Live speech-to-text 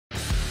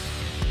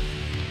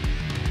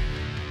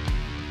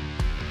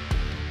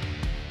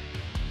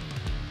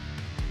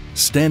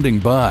Standing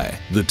By,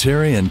 the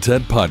Terry and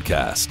Ted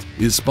podcast,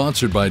 is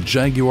sponsored by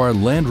Jaguar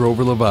Land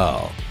Rover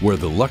Laval, where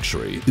the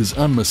luxury is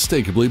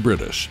unmistakably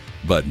British,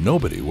 but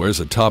nobody wears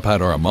a top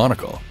hat or a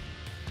monocle.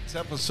 It's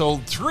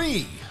episode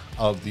 3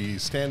 of the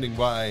Standing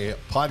By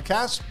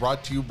podcast,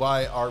 brought to you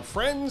by our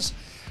friends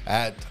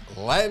at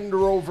Land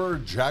Rover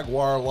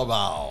Jaguar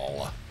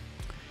Laval.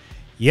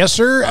 Yes,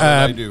 sir.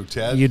 How did I do,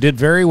 Ted? You did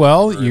very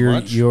well.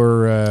 Very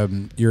You're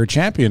a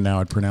champion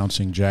now at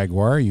pronouncing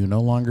Jaguar. You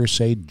no longer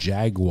say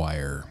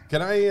Jaguar.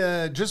 Can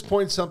I just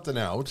point something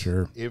out?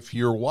 Sure. If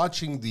you're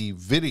watching the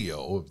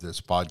video of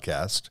this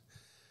podcast,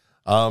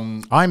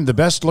 I'm the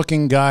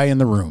best-looking guy in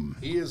the room.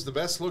 he is the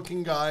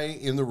best-looking guy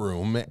in the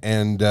room,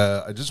 and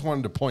I just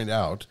wanted to point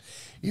out,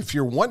 if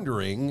you're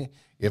wondering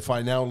if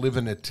I now live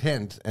in a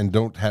tent and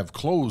don't have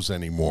clothes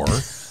anymore,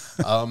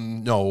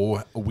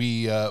 no,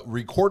 we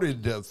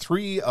recorded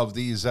 3 of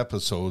these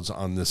episodes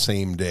on the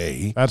same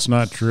day. That's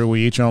not true.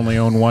 We each only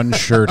own one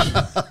shirt.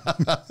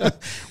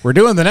 We're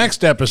doing the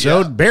next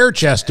episode,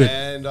 bare-chested.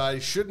 And I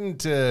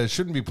shouldn't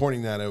be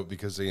pointing that out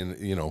because they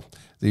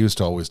used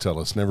to always tell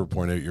us never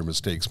point out your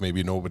mistakes.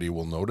 Maybe nobody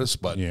will notice,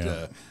 but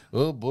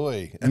oh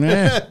boy,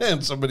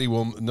 and somebody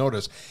will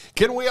notice.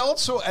 Can we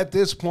also at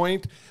this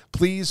point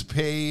please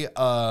pay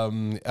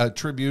a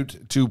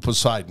tribute to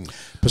Poseidon?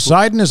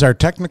 Poseidon is our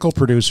technical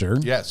producer.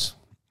 Yes.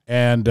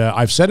 And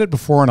I've said it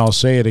before, and I'll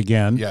say it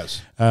again.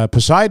 Yes.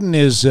 Poseidon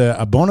is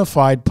a bona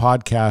fide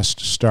podcast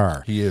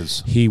star. He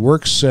is. He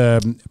works.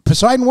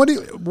 Poseidon,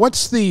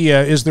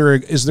 is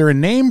there a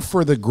name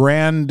for the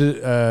grand,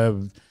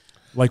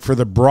 like for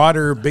the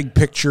broader big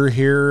picture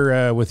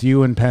here with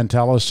you and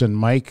Pantelis and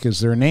Mike? Is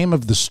there a name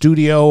of the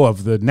studio,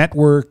 of the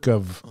network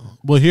of?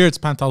 Well, here it's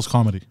Pantelis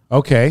Comedy.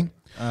 Okay.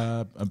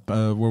 Where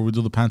we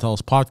do the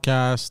Pantelis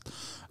podcast,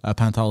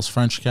 Pantelis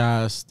French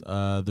cast.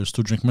 There's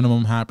 2 Drink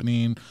Minimum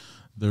happening.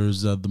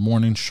 There's the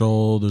morning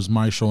show. There's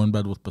my show in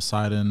bed with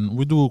Poseidon.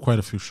 We do quite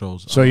a few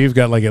shows. So you've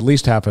got like at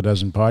least half a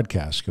dozen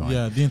podcasts going.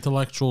 Yeah, the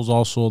intellectuals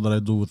also that I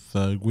do with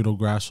Guido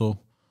Grasso.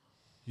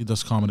 He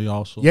does comedy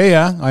also.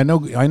 Yeah. I know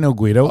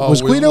Guido.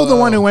 Was Guido the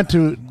one who went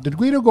to? Did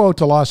Guido go out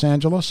to Los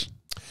Angeles?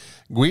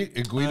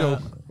 Guido,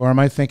 or am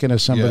I thinking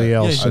of somebody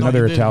else?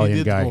 Another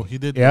Italian guy. He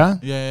did. Yeah.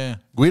 Yeah.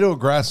 Guido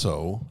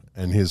Grasso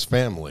and his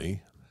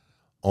family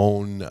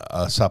own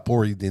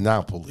Sapori di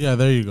Napoli. Yeah,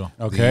 there you go.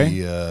 Okay.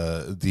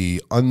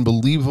 The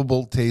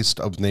unbelievable taste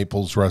of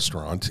Naples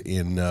restaurant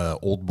in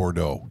Old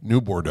Bordeaux.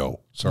 New Bordeaux,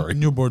 sorry.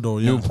 New Bordeaux,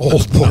 yeah.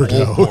 Old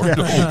Bordeaux.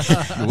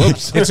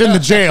 Whoops. It's in the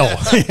jail.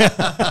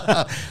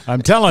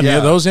 I'm telling you,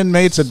 those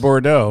inmates at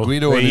Bordeaux,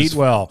 they eat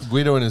well.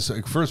 Guido and his,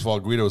 first of all,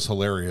 Guido's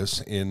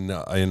hilarious in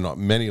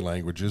many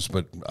languages,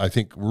 but I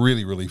think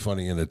really, really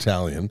funny in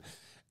Italian.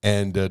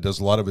 And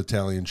does a lot of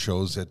Italian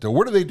shows at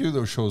where do they do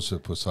those shows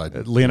at Poseidon?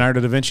 At Leonardo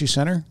da Vinci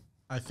Center?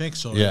 I think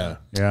so. Yeah.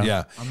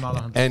 I'm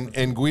not 100%.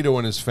 And Guido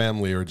and his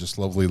family are just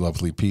lovely,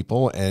 lovely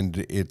people.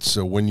 And it's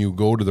when you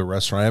go to the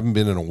restaurant, I haven't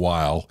been in a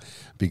while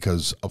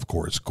because, of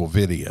course,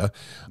 COVIDia.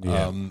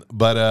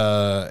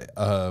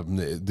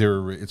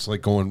 It's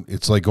like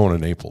going to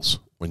Naples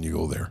when you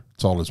go there.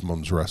 It's all his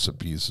mom's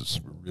recipes. It's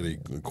really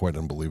quite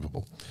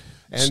unbelievable.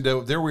 And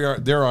there we are.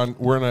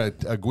 We're on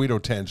a Guido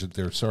tangent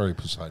there. Sorry,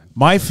 Poseidon.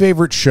 My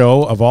favorite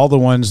show of all the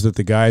ones that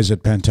the guys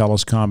at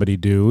Pantelis Comedy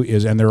do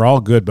is, and they're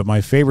all good, but my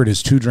favorite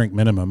is 2 Drink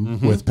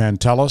Minimum with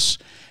Pantelis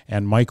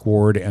and Mike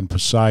Ward and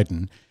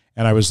Poseidon.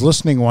 And I was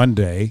listening one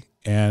day,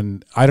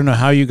 and I don't know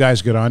how you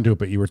guys got onto it,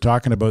 but they were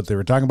talking about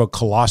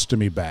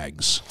colostomy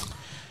bags.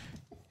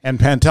 And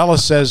Pantelis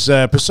says,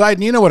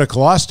 Poseidon, you know what a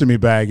colostomy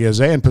bag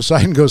is, eh? And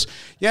Poseidon goes,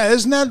 yeah,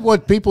 isn't that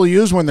what people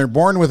use when they're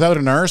born without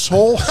an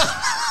arsehole?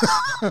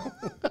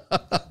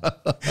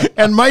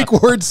 And Mike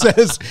Ward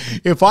says,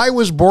 if I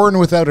was born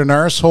without an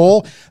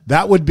arsehole,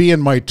 that would be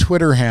in my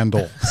Twitter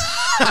handle.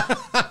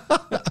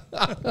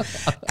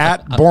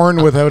 At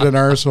born without an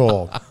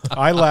arsehole.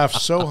 I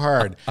laughed so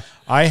hard.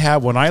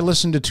 When I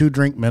listen to 2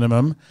 Drink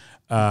Minimum,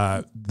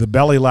 the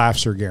belly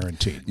laughs are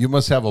guaranteed. You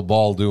must have a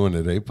ball doing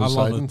it, eh,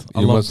 Poseidon? I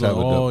love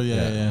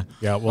it.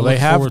 Yeah, well, they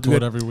have to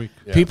it every week.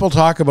 Yeah. People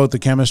talk about the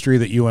chemistry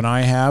that you and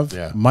I have.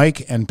 Yeah.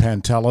 Mike and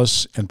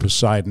Pantelis and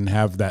Poseidon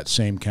have that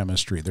same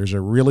chemistry. There's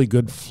a really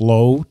good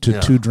flow to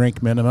 2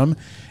 Drink Minimum,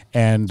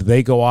 and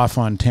they go off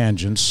on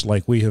tangents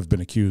like we have been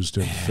accused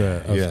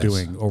of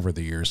doing over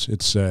the years.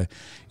 It's a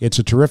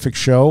terrific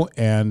show,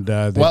 and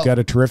they've got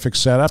a terrific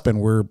setup,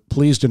 and we're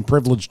pleased and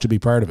privileged to be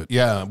part of it.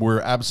 Yeah,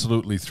 we're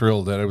absolutely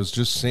thrilled. And I was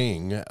just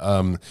saying,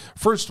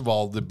 first of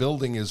all, the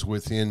building is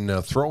within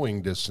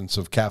throwing distance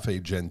of Cafe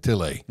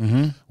Gentile,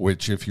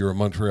 which if you're a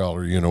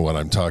Montrealer, you know what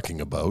I'm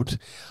talking about.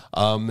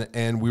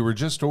 And we were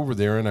just over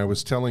there, and I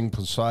was telling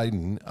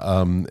Poseidon,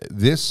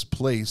 this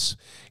place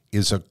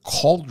is a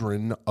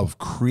cauldron of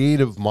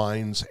creative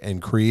minds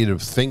and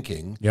creative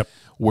thinking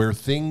where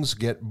things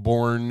get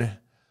born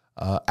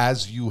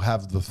as you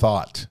have the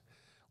thought,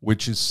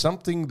 which is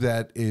something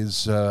that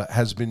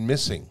has been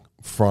missing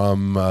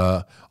from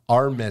our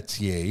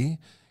métier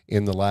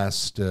in the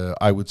last,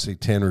 I would say,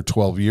 10 or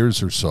 12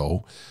 years or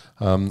so.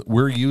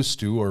 We're used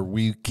to, or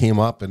we came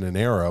up in an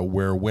era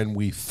where when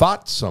we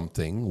thought of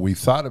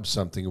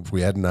something, if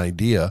we had an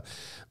idea,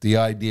 the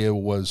idea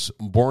was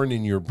born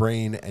in your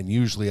brain and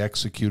usually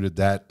executed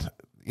that.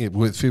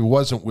 If it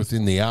wasn't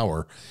within the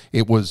hour,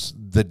 it was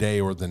the day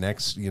or the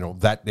next,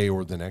 that day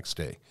or the next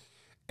day.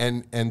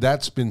 And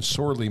that's been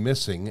sorely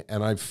missing.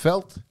 And I've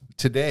felt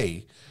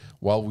today,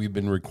 while we've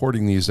been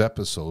recording these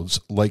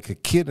episodes, like a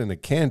kid in a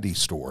candy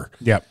store.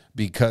 Yep.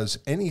 Because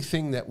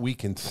anything that we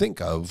can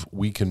think of,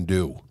 we can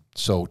do.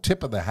 So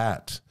tip of the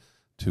hat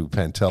to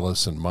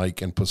Pantelis and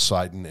Mike and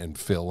Poseidon and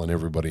Phil and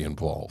everybody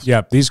involved.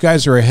 Yeah, these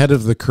guys are ahead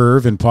of the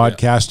curve in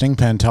podcasting.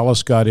 Yeah.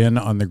 Pantelis got in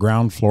on the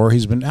ground floor.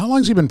 How long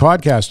has he been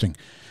podcasting?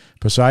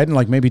 Poseidon,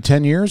 like maybe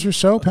 10 years or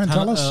so,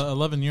 Pantelis?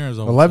 11 years.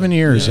 11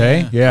 years,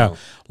 eh? Yeah.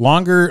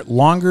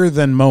 Longer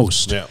than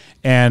most. Yeah.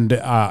 And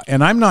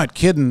I'm not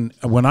kidding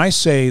when I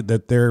say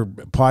that they're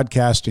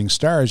podcasting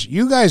stars.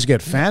 You guys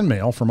get fan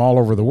mail from all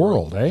over the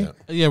world, eh?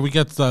 Yeah, we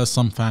get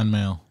some fan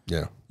mail.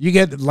 Yeah. You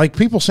get, like,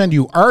 people send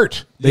you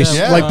art.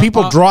 Yeah.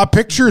 People draw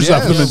pictures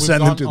of them and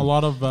send them to them. A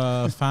lot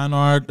of fan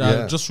art.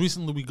 Just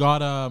recently we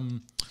got,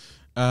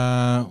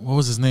 what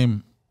was his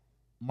name?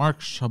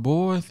 Mark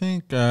Chabot, I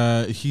think.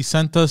 He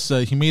sent us,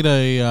 he made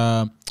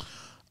a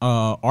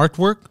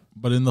artwork,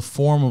 but in the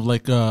form of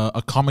like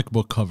a comic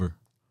book cover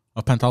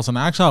of Pantelis. And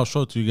actually, I'll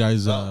show it to you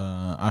guys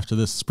after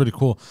this. It's pretty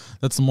cool.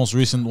 That's the most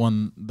recent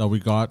one that we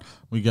got.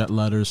 We get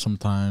letters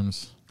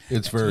sometimes.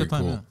 It's very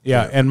cool.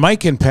 Yeah, and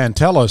Mike and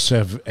Pantelis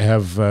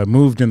have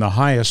moved in the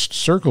highest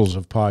circles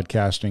of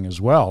podcasting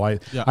as well.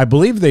 I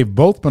believe they've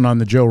both been on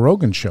the Joe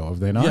Rogan show, have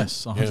they not?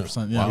 Yes,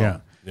 100%. Yeah. Wow. Yeah.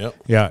 Yep.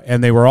 Yeah,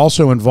 and they were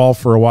also involved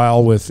for a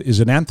while with, is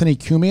it Anthony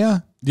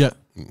Cumia? Yeah.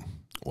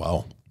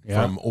 Wow.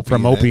 Yeah.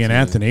 From Opie and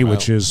Anthony,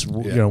 which is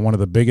one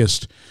of the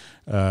biggest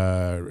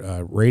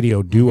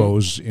radio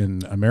duos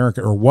in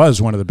America, or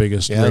was one of the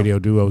biggest radio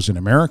duos in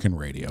American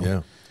radio.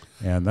 Yeah.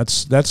 And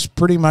that's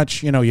pretty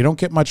much, you don't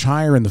get much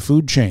higher in the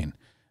food chain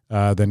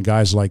than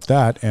guys like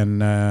that.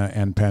 And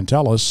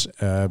Pantelis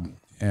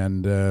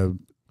and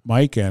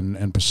Mike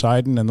and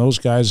Poseidon and those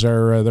guys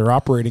they're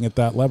operating at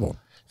that level.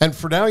 And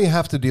for now, you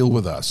have to deal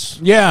with us.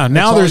 Yeah,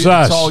 now there's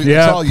us.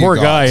 Poor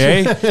guy,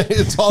 eh?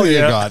 It's all you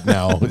got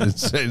now.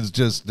 It's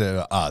just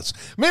us.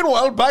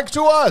 Meanwhile, back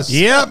to us.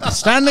 Yep,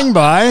 standing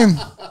by.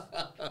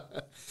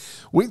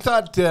 We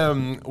thought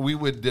we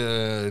would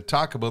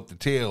talk about the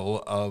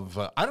tale of,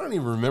 I don't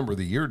even remember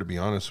the year, to be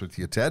honest with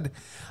you, Ted.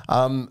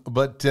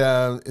 But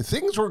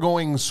things were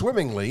going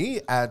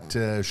swimmingly at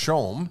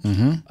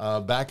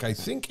Shome back, I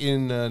think,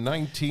 in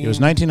It was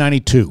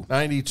 1992.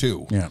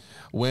 92. Yeah.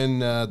 When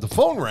the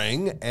phone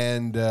rang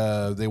and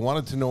they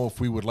wanted to know if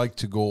we would like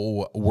to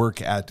go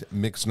work at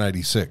Mix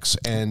 96.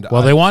 And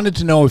they wanted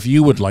to know if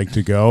you would like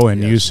to go,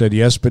 and you said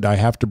yes, but I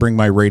have to bring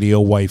my radio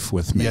wife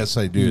with me. Yes,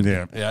 I did.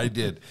 Yeah, I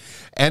did.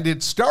 And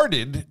it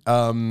started,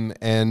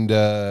 and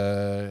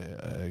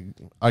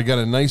I got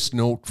a nice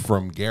note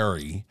from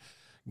Gary.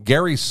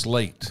 Gary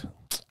Slate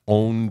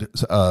owned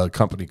a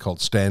company called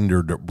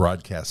Standard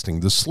Broadcasting.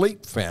 The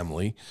Slate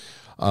family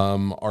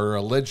are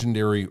a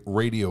legendary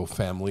radio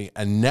family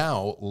and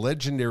now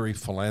legendary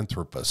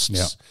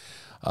philanthropists.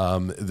 Yeah.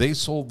 They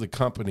sold the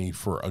company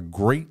for a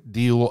great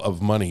deal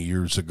of money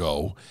years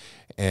ago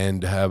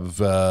and have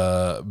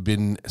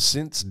been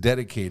since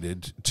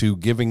dedicated to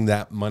giving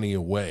that money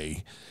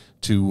away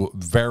to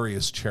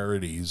various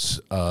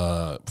charities.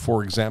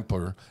 For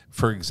example,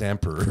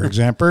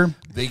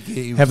 they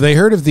gave. Have they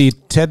heard of the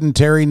Ted and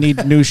Terry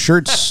Need New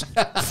Shirts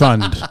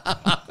Fund?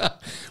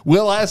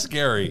 We'll ask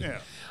Gary. Yeah.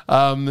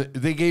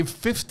 They gave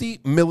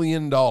 $50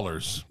 million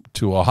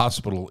to a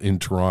hospital in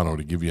Toronto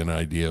to give you an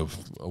idea of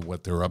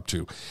what they're up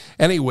to.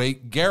 Anyway,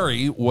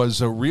 Gary was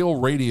a real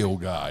radio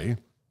guy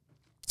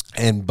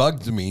and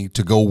bugged me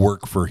to go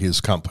work for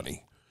his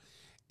company.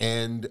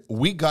 And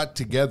we got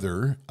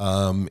together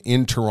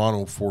in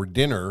Toronto for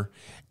dinner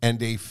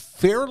and a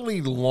fairly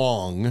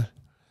long,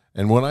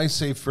 and when I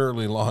say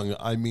fairly long,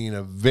 I mean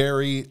a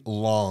very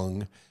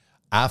long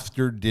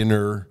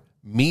after-dinner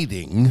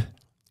meeting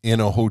in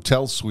a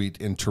hotel suite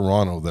in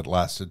Toronto that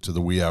lasted to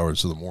the wee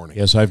hours of the morning.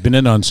 Yes, I've been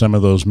in on some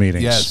of those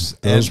meetings. Yes.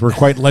 Those were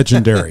quite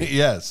legendary.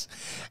 Yes.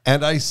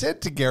 And I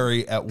said to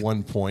Gary at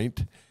one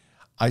point,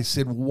 I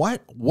said,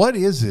 what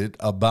is it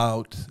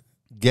about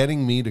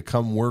getting me to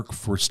come work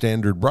for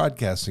Standard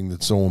Broadcasting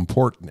that's so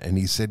important? And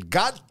he said,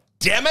 God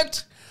damn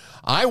it,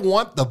 I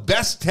want the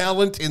best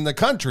talent in the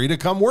country to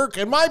come work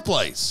in my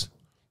place.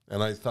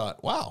 And I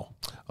thought, wow,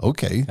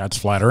 okay. That's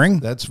flattering.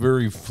 That's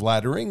very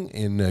flattering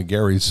in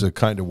Gary's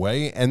kind of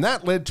way. And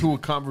that led to a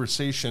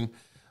conversation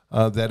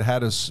that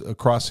had us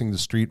crossing the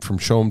street from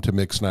Shome to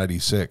Mix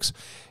 96.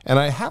 And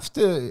I have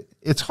to,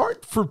 it's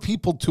hard for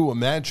people to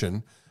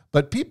imagine,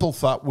 but people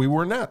thought we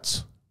were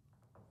nuts.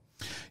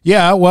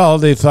 Yeah, well,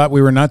 they thought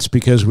we were nuts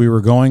because we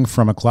were going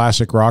from a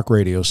classic rock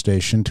radio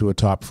station to a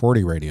top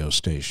 40 radio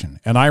station.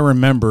 And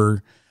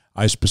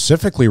I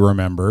specifically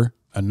remember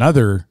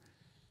another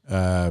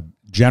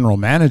general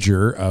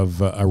manager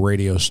of a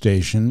radio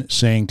station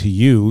saying to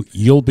you,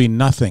 you'll be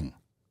nothing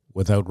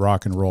without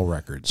rock and roll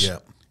records. Yeah.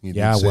 You did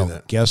Yeah, say well,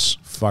 that. guess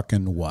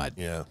fucking what?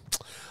 Yeah.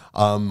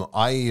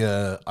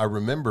 I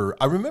remember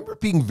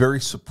being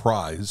very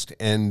surprised,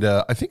 and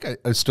I think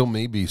I still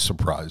may be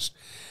surprised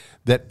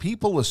that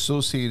people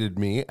associated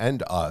me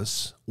and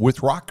us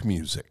with rock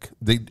music.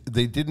 They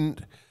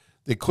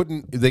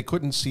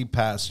couldn't see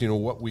past,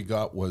 what we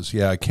got was,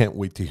 I can't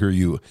wait to hear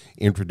you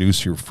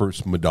introduce your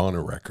first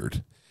Madonna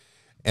record.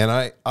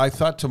 And I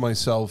thought to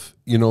myself,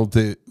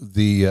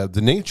 the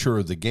nature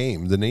of the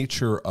game, the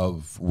nature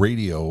of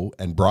radio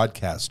and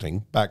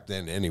broadcasting back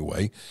then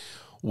anyway,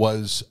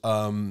 was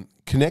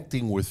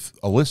connecting with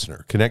a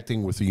listener,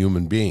 connecting with a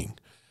human being.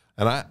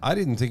 And I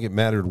didn't think it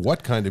mattered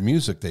what kind of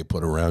music they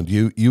put around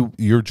you.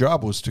 Your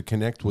job was to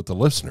connect with the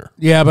listener.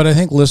 Yeah, but I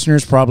think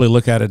listeners probably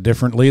look at it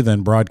differently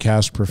than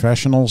broadcast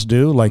professionals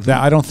do. Like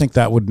that, I don't think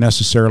that would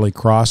necessarily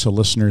cross a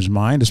listener's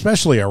mind,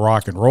 especially a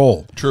rock and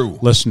roll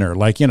listener.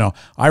 Like,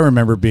 I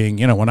remember being,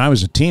 when I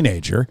was a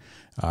teenager,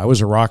 I was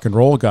a rock and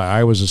roll guy.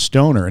 I was a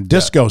stoner, and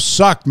disco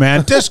sucked,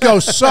 man. Disco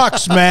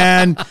sucks,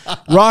 man.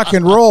 Rock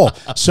and roll.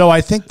 So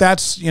I think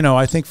that's,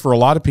 I think for a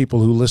lot of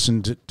people who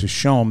listened to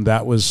Shom,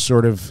 that was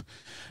sort of,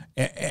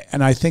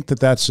 and I think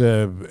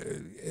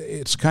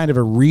it's kind of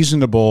a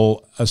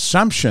reasonable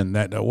assumption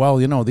that, well,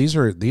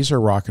 these are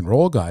rock and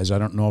roll guys. I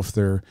don't know if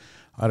they're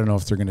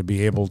going to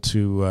be able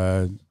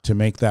to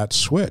make that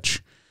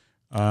switch.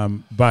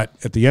 But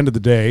at the end of the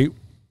day,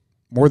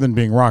 more than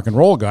being rock and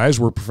roll guys,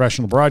 we're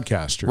professional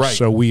broadcasters. Right.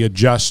 So we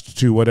adjust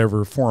to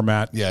whatever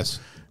format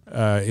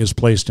is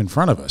placed in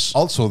front of us.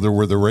 Also, there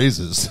were the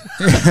raises.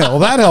 Well,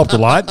 that helped a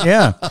lot.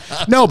 Yeah.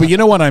 No, but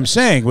what I'm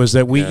saying was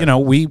that we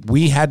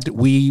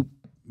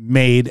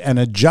made an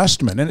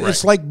adjustment, and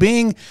it's like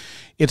being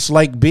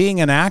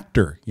an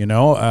actor.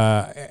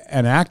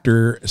 An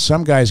actor.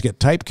 Some guys get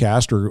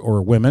typecast,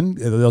 or women,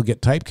 they'll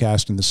get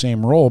typecast in the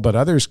same role, but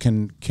others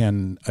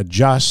can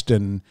adjust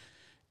and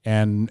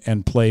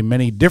play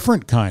many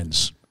different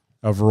kinds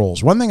of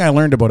roles. One thing I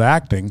learned about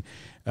acting,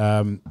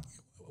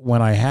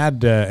 when I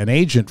had an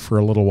agent for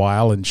a little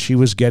while, and she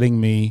was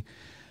getting me,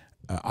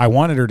 I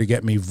wanted her to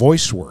get me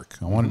voice work.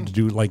 I wanted to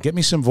do, get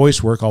me some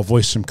voice work. I'll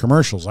voice some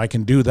commercials. I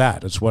can do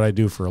that. It's what I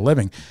do for a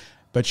living.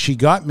 But she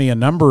got me a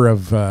number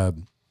of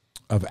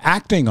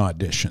acting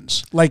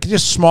auditions, like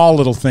just small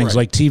little things,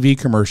 like TV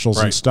commercials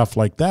and stuff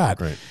like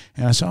that. Right.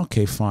 And I said,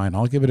 okay, fine,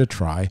 I'll give it a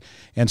try.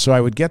 And so I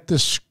would get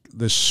this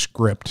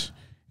script,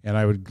 and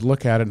I would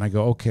look at it, and I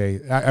go,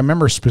 okay. I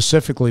remember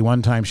specifically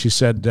one time she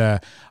said,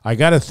 I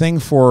got a thing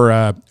for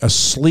a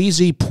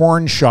sleazy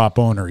porn shop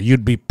owner.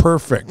 You'd be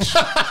perfect.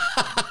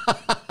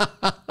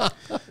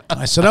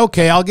 I said,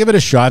 okay, I'll give it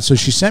a shot. So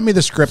she sent me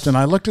the script, and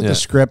I looked at the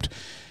script,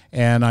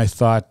 and I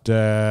thought,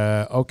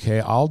 okay,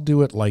 I'll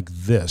do it like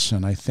this,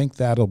 and I think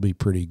that'll be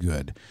pretty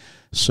good.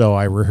 So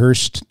I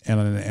rehearsed,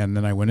 and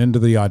then I went into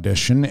the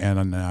audition,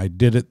 and I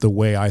did it the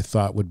way I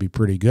thought would be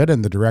pretty good,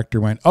 and the director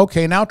went,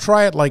 okay, now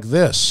try it like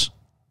this.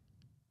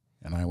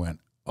 And I went,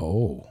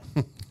 oh.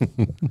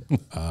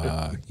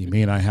 You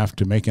mean I have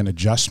to make an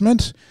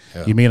adjustment?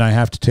 Yeah. You mean I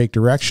have to take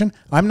direction?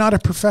 I'm not a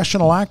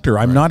professional actor.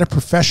 I'm not a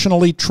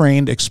professionally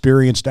trained,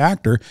 experienced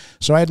actor,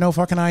 so I had no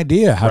fucking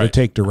idea how to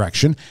take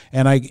direction.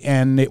 And I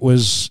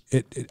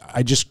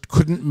just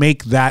couldn't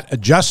make that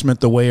adjustment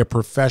the way a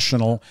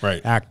professional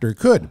actor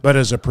could. But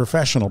as a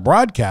professional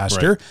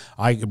broadcaster,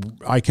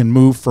 I can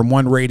move from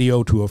one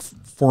radio to a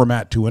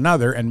format to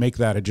another and make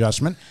that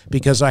adjustment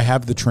because I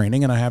have the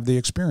training and I have the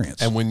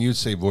experience. And when you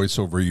say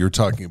voiceover, you're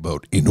talking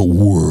about in a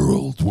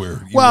world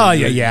where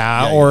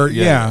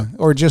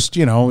or just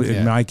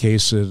in my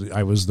case,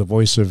 I was the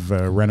voice of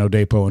Renault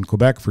Depot in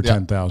Quebec for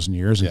 10,000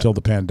 years until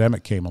the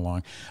pandemic came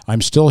along.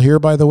 I'm still here,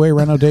 by the way,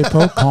 Renault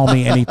Depot. Call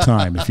me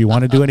anytime if you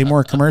want to do any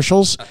more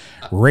commercials.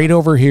 Right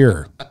over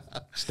here,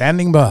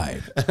 standing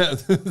by.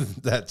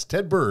 That's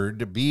Ted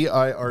Bird,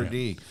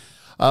 B-I-R-D.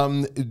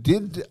 So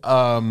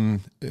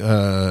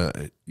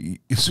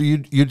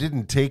you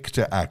didn't take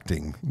to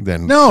acting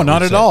then? No,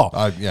 not at all.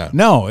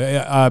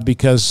 No,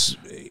 because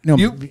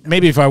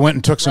maybe if I went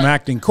and took some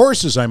acting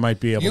courses, I might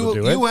be able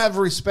to do it. You have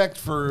respect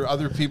for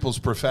other people's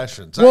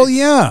professions. Well,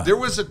 yeah. There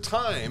was a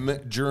time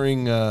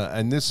during,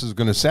 and this is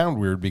going to sound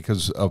weird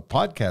because of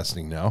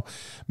podcasting now.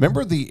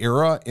 Remember the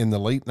era in the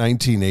late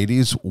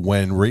 1980s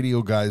when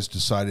radio guys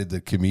decided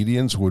that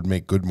comedians would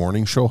make good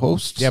morning show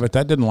hosts? Yeah, but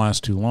that didn't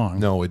last too long.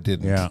 No, it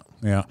didn't. Yeah.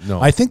 No.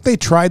 I think they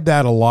tried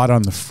that a lot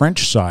on the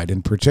French side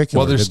in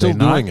particular. Well, they're still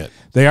doing it.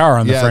 They are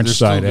on the French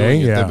side,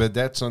 Yeah, but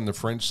that's on the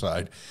French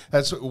side.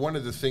 That's one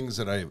of the things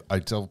that I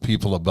tell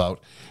people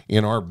about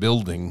in our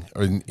building,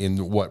 in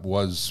what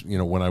was,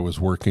 when I was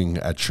working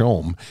at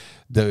Shom.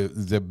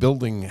 The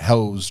building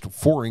housed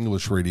 4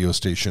 English radio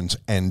stations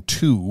and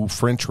 2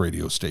 French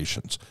radio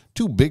stations,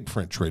 2 big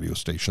French radio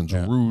stations,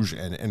 Rouge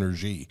and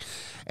Énergie.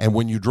 And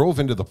when you drove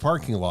into the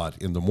parking lot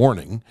in the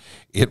morning,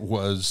 it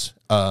was...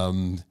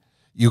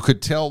 you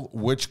could tell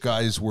which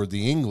guys were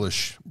the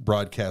English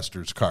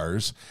broadcasters'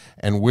 cars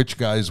and which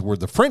guys were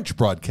the French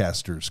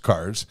broadcasters'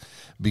 cars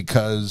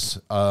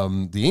because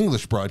the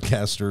English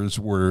broadcasters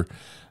were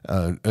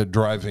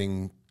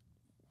driving,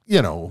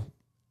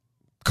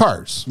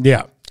 cars.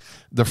 Yeah.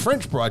 The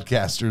French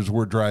broadcasters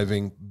were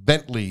driving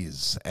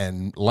Bentleys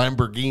and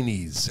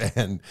Lamborghinis,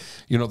 and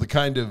the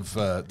kind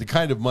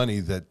of money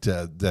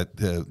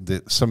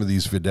that some of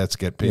these vedettes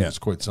get paid is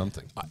quite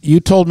something. You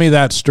told me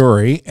that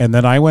story, and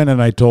then I went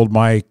and I told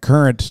my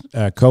current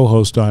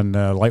co-host on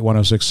Light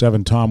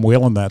 106.7, Tom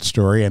Whalen, that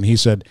story, and he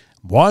said,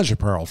 "Moi, je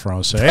parle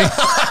français."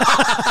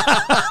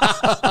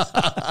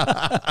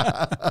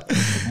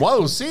 Moi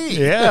aussi.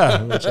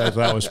 Yeah, which I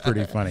thought was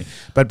pretty funny.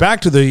 But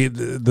back to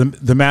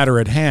the matter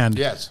at hand.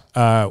 Yes.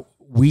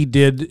 We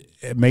did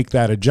make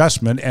that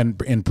adjustment,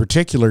 and in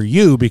particular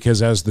you,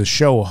 because as the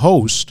show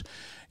host,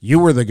 you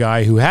were the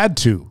guy who had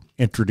to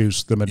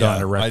introduce the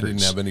Madonna records. I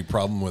didn't have any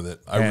problem with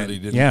it. I really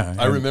didn't. Yeah,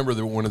 I remember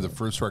that one of the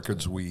first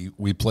records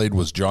we played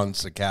was John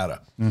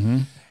Cicada. Mm-hmm.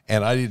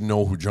 And I didn't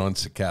know who John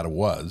Cicada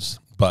was,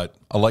 but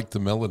I liked the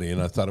melody,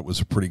 and I thought it was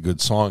a pretty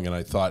good song. And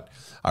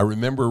I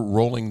remember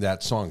rolling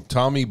that song.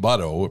 Tommy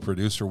Butto, a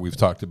producer we've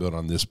talked about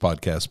on this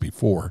podcast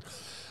before,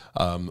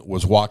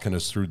 was walking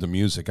us through the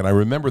music. And I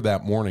remember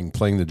that morning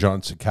playing the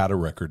John Cicada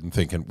record and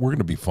thinking, we're going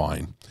to be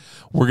fine.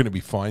 We're going to be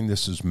fine.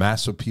 This is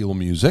mass appeal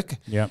music.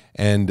 Yep.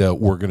 And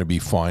we're going to be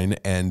fine.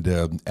 And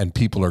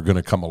people are going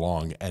to come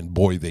along. And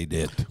boy, they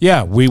did.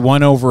 Yeah, we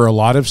won over a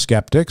lot of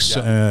skeptics.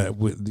 Yeah. A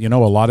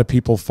lot of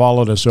people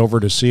followed us over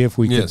to see if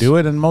we could do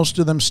it, and most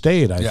of them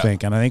stayed, I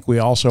think. And I think we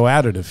also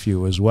added a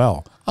few as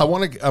well. I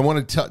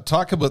want to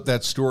talk about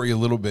that story a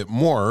little bit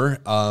more,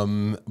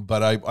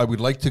 but I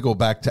would like to go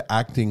back to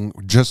acting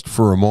just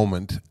for a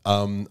moment.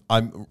 I'm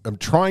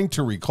trying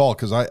to recall,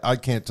 because I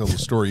can't tell the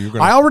story.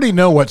 I already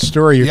know what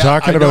story you're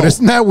talking about.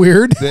 Isn't that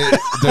weird?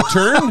 The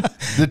turn,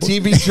 the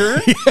TV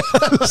turn.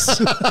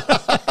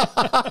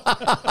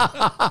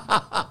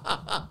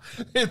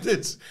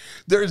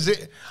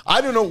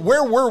 I don't know,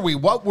 where were we?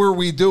 What were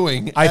we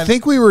doing? I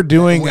think we were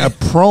doing a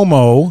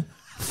promo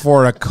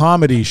for a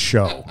comedy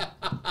show.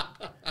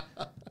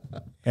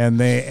 And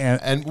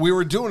we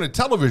were doing a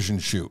television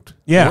shoot,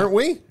 weren't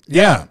we?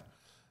 Yeah.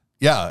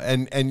 Yeah,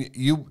 and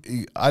you,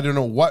 I don't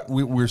know what,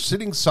 we're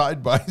sitting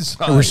side by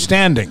side. We're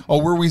standing.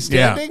 Oh, were we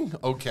standing? Yeah.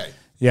 Okay.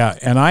 Yeah,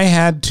 and I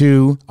had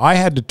to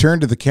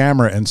turn to the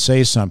camera and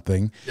say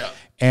something. Yeah.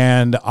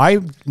 And I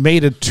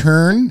made a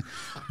turn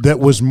that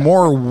was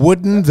more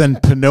wooden than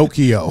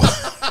Pinocchio.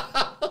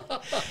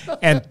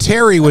 And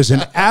Terry was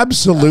in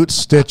absolute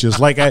stitches.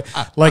 Like I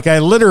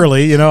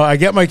literally, I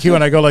get my cue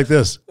and I go like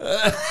this.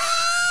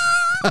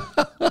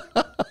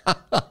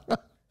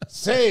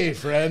 Say,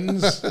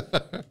 friends.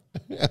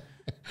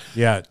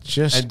 Yeah,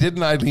 just. And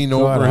didn't I lean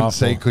over and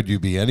say, "Could you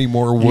be any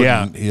more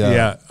wooden?"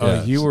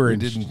 Yeah. You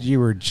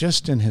were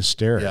just in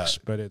hysterics,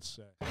 but it's.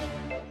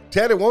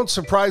 Ted, it won't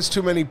surprise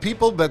too many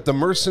people that the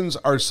Mersons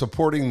are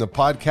supporting the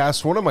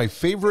podcast. One of my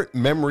favorite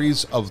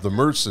memories of the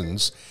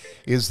Mersons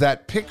is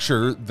that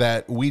picture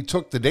that we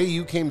took the day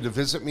you came to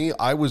visit me.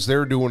 I was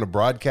there doing a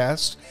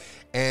broadcast,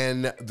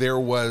 and there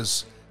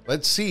was,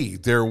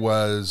 there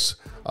was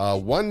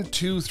 1,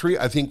 2, 3,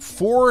 I think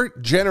 4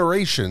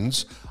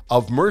 generations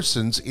of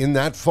Mersons in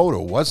that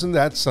photo. Wasn't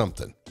that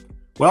something?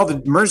 Well, the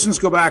Mersons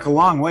go back a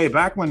long way.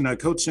 Back when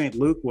Côte St.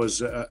 Luc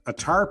was a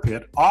tar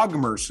pit, Og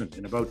Merson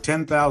in about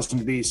 10,000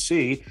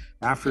 BC,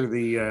 after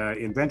the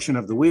invention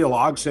of the wheel,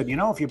 Og said,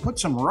 if you put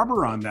some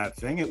rubber on that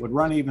thing, it would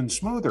run even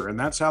smoother. And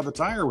that's how the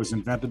tire was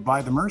invented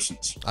by the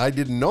Mersons. I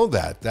didn't know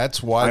that.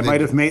 That's why I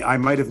might have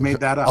made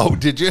that up. Oh,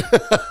 did you?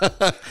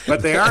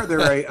 But they're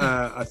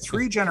a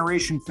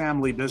 3-generation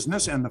family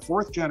business, and the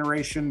 4th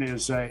generation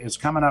is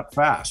coming up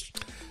fast.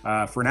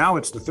 For now,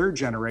 it's the 3rd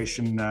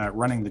generation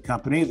running the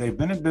company. They've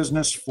been in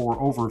business for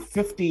over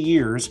 50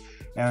 years.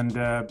 And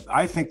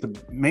I think the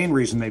main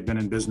reason they've been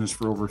in business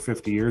for over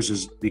 50 years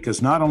is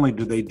because not only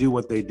do they do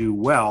what they do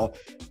well,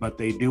 but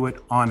they do it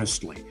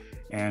honestly.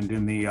 And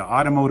in the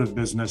automotive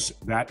business,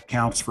 that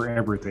counts for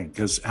everything.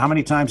 Because how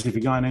many times have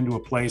you gone into a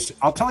place?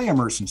 I'll tell you a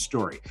Merson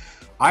story.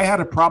 I had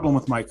a problem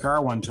with my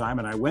car one time,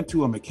 and I went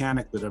to a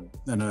mechanic that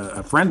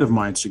a friend of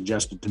mine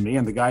suggested to me,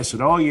 and the guy said,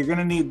 "Oh, you're going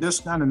to need this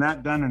done and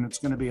that done, and it's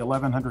going to be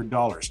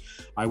 $1,100.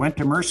 I went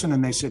to Merson,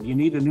 and they said, "You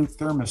need a new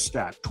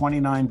thermostat,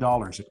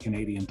 $29 at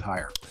Canadian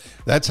Tire."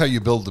 That's how you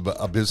build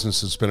a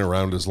business that's been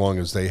around as long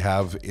as they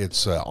have.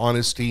 It's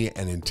honesty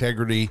and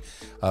integrity.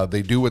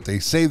 They do what they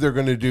say they're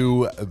going to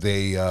do.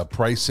 They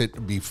price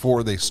it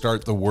before they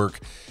start the work.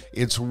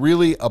 It's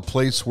really a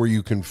place where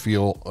you can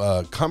feel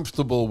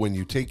comfortable when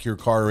you take your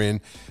car in,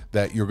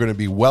 that you're going to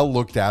be well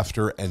looked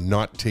after and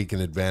not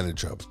taken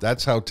advantage of.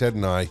 That's how Ted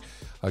and I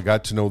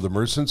got to know the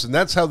Mersons, and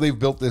that's how they've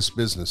built this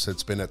business.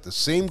 It's been at the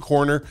same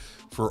corner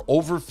for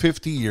over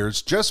 50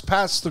 years, just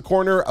past the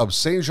corner of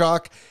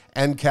Saint-Jacques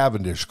and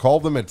Cavendish.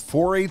 Call them at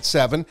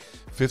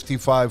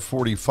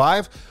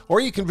 487-5545, or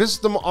you can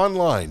visit them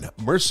online,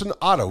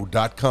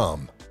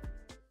 mersonauto.com.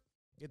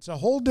 It's a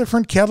whole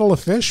different kettle of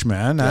fish,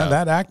 man.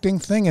 That acting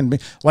thing,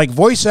 and like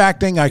voice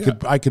acting, I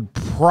could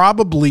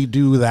probably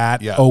do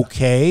that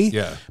okay.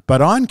 Yeah.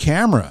 But on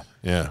camera,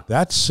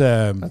 that's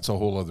a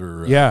whole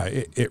other.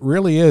 It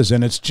really is,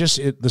 and it's just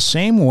the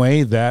same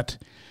way that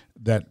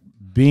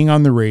being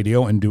on the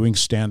radio and doing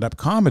stand-up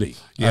comedy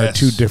are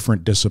two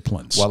different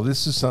disciplines. Well,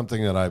 this is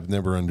something that I've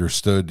never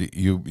understood.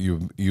 You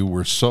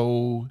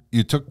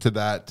took to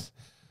that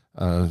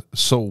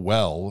so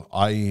well.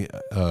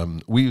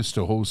 We used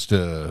to host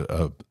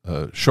a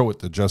show at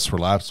the Just for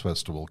Laughs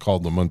Festival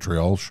called the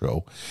Montreal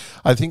Show.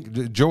 I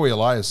think Joey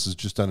Elias has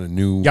just done a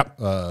new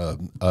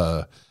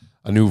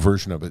a new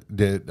version of it.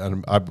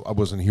 I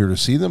wasn't here to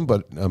see them,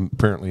 but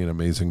apparently an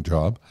amazing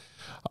job.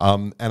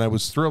 And I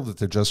was thrilled that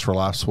the Just for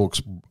Laughs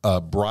folks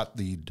brought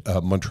the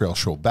Montreal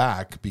show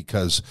back,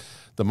 because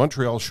the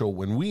Montreal show,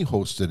 when we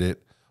hosted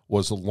it,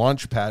 was a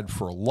launch pad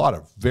for a lot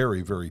of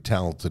very, very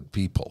talented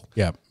people.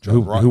 Yeah,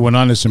 who went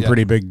on to some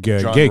pretty big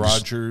John gigs.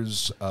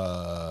 Rogers,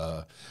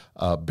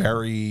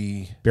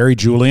 Barry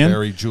Julian,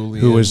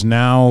 who is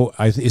now,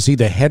 is he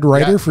the head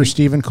writer for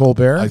Stephen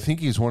Colbert? I think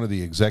he's one of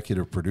the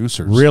executive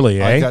producers.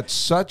 Really, I got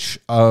such,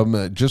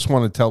 just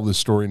want to tell this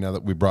story now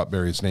that we brought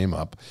Barry's name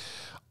up.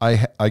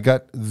 I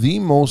got the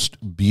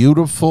most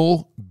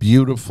beautiful,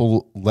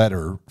 beautiful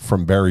letter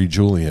from Barry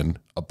Julian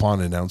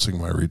upon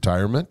announcing my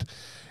retirement,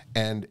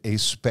 and a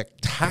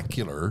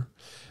spectacular,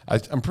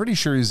 I'm pretty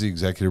sure he's the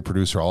executive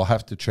producer. I'll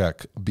have to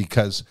check,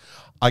 because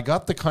I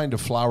got the kind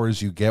of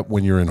flowers you get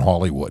when you're in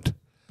Hollywood.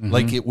 Mm-hmm.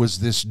 Like, it was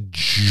this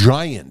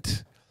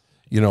giant,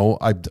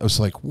 I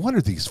was like, what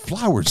are these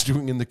flowers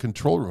doing in the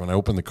control room? And I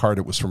opened the card.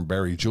 It was from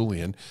Barry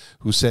Julian,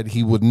 who said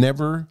he would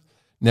never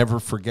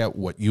forget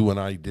what you and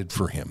I did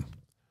for him.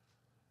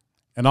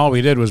 And all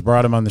we did was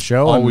brought him on the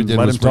show. All and we did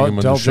let was him bring him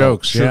on tell the show.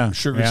 jokes.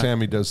 Sugar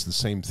Sammy does the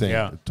same thing.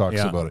 Yeah. Talks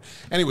about it.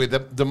 Anyway,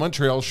 the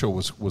Montreal show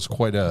was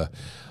quite a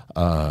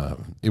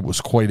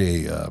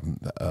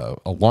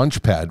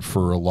launch pad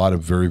for a lot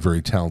of very,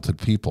 very talented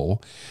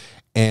people.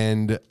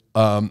 And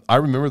I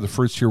remember the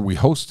first year we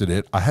hosted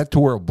it, I had to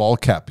wear a ball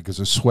cap because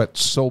I sweat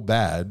so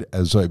bad,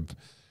 as I've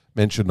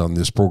mentioned on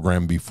this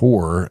program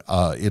before.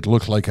 It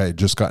looked like I had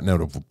just gotten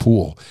out of a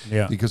pool.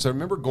 Yeah. Because I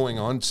remember going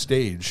on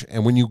stage,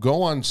 and when you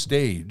go on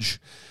stage,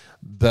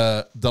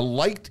 the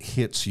light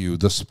hits you,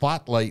 the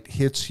spotlight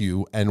hits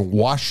you and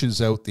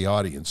washes out the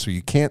audience, so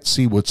you can't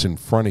see what's in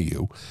front of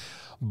you.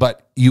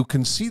 But you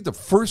can see the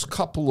first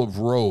couple of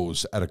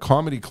rows at a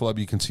comedy club.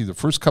 You can see the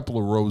first couple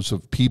of rows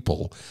of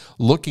people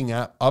looking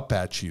up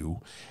at you,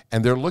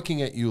 and they're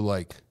looking at you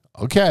like,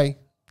 okay,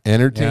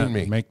 entertain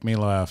me. Make me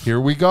laugh.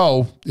 Here we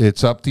go.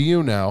 It's up to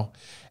you now.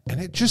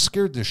 And it just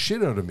scared the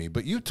shit out of me.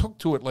 But you took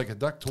to it like a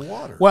duck to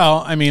water.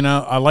 Well, I mean,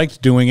 I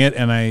liked doing it,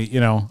 and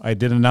I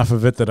did enough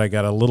of it that I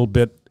got a little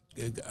bit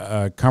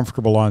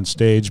comfortable on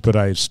stage, but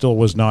I still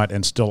was not,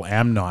 and still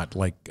am not,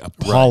 like a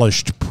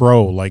polished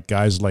pro, like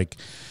guys like,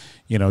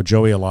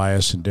 Joey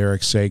Elias and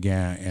Derek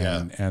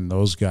Sagan and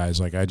those guys.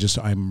 Like,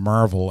 I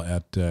marvel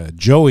at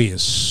Joey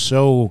is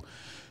so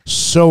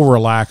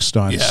relaxed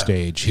on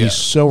stage. He's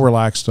so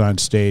relaxed on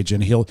stage,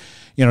 and he'll,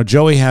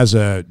 Joey has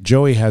a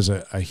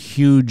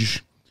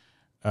huge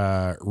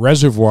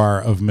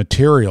reservoir of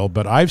material,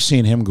 but I've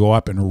seen him go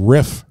up and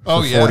riff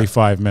for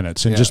 45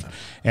 minutes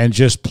and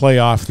just play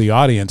off the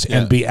audience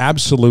and be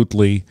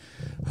absolutely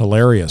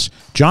hilarious.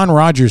 John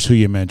Rogers, who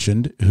you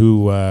mentioned,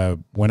 who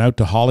went out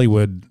to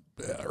Hollywood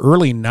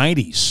early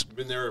 90s,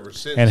 been there ever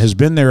since, and has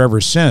been there ever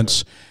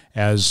since.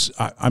 As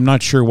I'm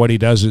not sure what he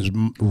does as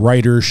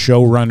writer,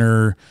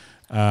 showrunner.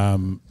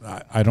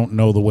 I don't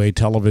know the way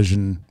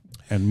television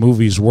and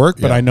movies work,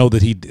 but I know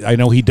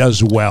he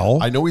does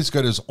well. I know he's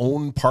got his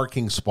own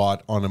parking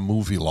spot on a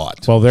movie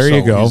lot. Well, there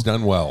you go. He's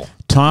done well.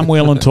 Tom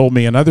Whalen told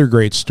me another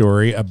great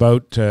story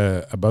about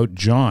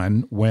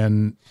John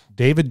when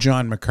David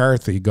John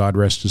McCarthy, God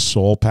rest his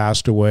soul,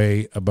 passed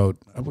away about,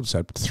 what was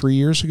that, 3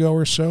 years ago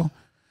or so?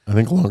 I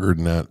think longer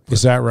than that.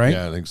 Is that right?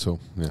 Yeah, I think so.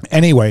 Yeah.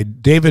 Anyway,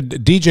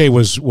 DJ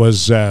was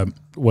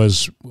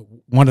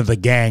one of the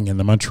gang in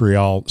the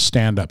Montreal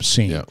stand-up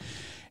scene. Yeah.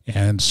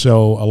 And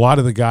so a lot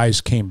of the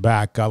guys came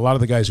back. A lot of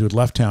the guys who had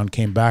left town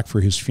came back for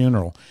his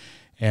funeral.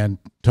 And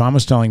Tom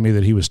was telling me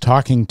that he was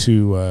talking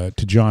to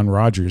John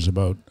Rogers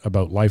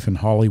about life in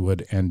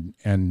Hollywood,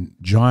 and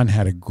John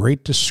had a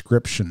great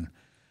description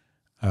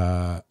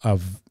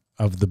of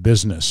the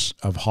business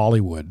of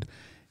Hollywood.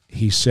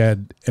 He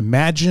said,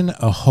 imagine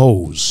a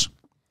hose,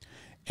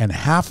 and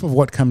half of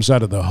what comes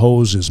out of the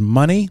hose is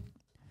money,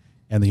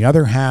 and the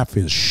other half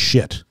is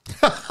shit.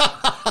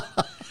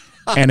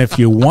 And if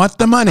you want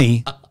the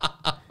money,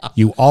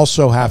 you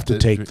also have to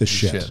take the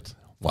shit.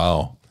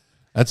 Wow.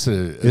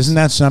 Isn't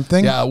that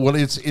something? Yeah, well,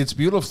 it's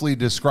beautifully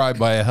described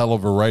by a hell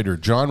of a writer.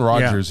 John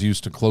Rogers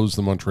used to close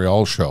the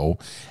Montreal show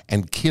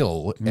and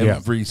kill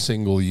every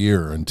single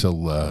year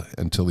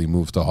until he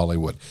moved to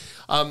Hollywood.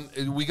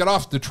 We got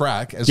off the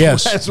track,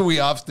 as we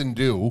often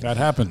do. That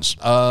happens.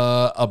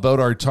 About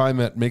our time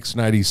at Mix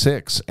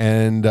 96,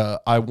 and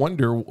I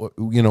wonder,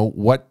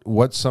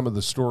 what some of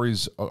the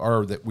stories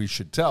are that we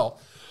should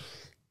tell.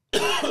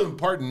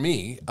 Pardon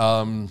me.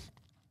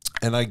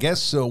 And I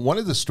guess one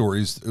of the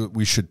stories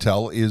we should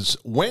tell is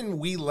when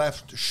we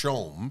left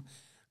Shome,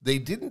 they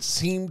didn't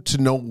seem to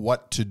know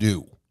what to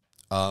do.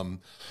 Pardon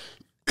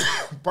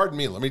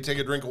me. Let me take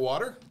a drink of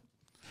water.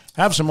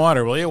 Have some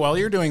water, will you? While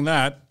you're doing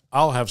that,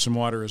 I'll have some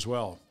water as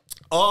well.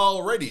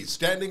 Already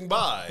standing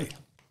by.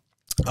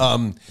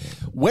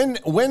 When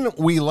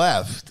we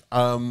left,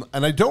 and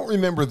I don't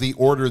remember the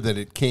order that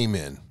it came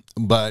in,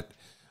 but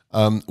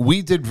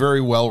we did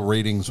very well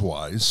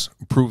ratings-wise,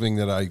 proving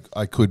that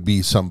I could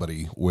be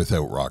somebody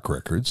without rock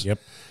records. Yep.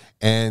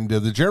 And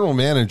the general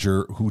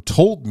manager, who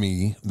told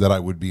me that I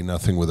would be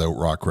nothing without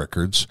rock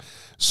records,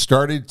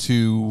 started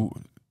to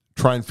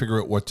try and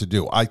figure out what to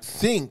do. I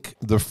think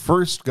the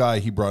first guy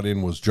he brought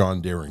in was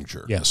John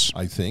Derringer. Yes.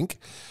 I think.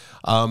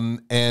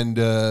 And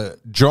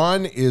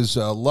John is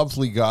a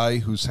lovely guy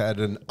who's had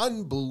an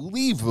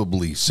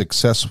unbelievably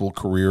successful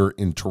career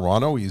in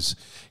Toronto. He's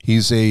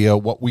a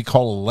what we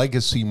call a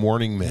legacy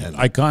morning man.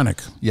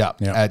 Iconic. Yeah,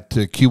 at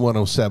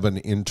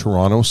Q107 in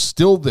Toronto.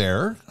 Still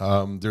there.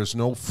 There's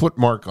no foot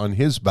mark on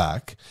his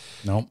back.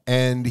 No.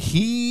 And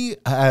he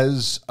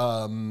has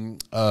done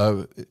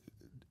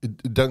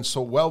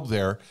so well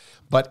there.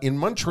 But in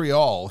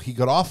Montreal, he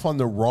got off on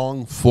the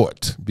wrong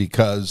foot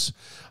because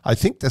I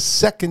think the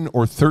second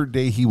or third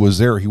day he was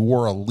there, he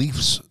wore a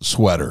Leafs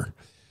sweater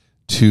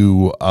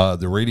to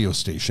the radio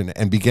station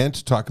and began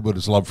to talk about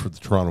his love for the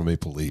Toronto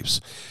Maple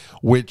Leafs,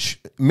 which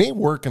may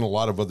work in a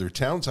lot of other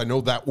towns. I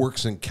know that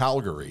works in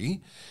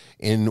Calgary.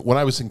 When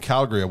I was in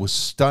Calgary, I was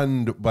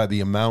stunned by the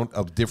amount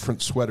of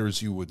different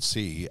sweaters you would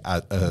see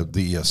at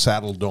the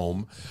Saddle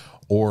Dome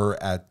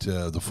or at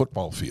the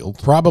football field.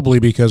 Probably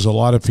because a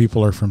lot of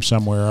people are from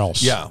somewhere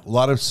else. Yeah, a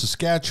lot of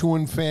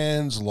Saskatchewan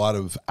fans, a lot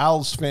of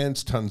Als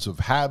fans, tons of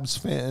Habs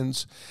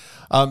fans.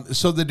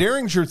 So the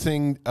Derringer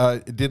thing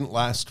didn't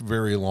last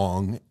very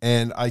long.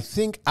 And I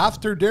think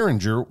after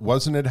Derringer,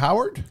 wasn't it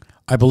Howard?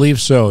 I believe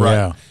so,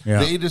 Right. yeah.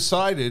 They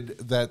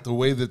decided that the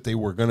way that they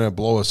were going to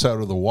blow us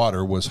out of the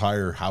water was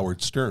hire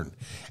Howard Stern.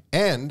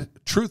 And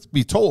truth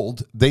be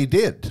told, they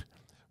did.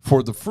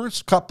 For the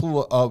first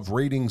couple of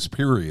ratings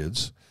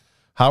periods,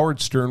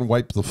 Howard Stern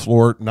wiped the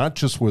floor, not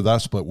just with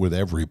us, but with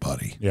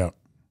everybody. Yeah.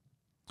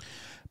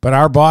 But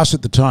our boss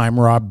at the time,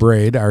 Rob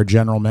Braid, our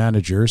general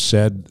manager,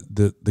 said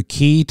that the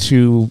key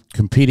to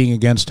competing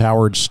against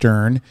Howard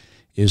Stern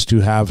is to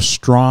have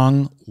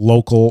strong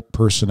local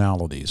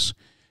personalities.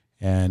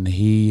 And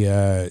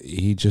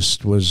he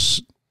just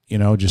was,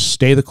 just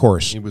stay the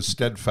course. He was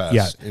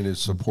steadfast in his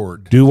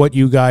support. Do what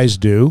you guys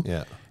do.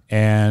 Yeah.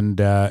 And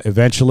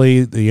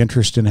eventually the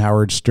interest in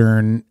Howard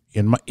Stern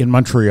in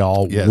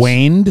Montreal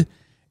waned.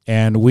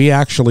 And we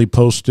actually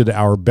posted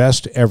our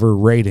best ever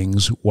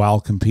ratings while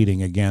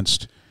competing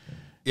against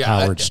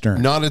Howard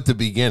Stern. Not at the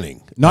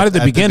beginning. Not at the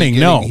beginning,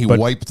 no. He but,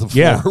 wiped the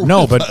floor.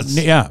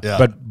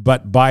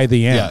 But by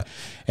the end. Yeah.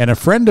 And a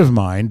friend of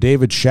mine,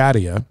 David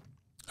Shadia,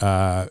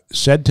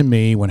 said to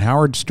me when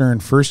Howard Stern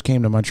first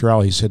came to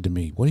Montreal, he said to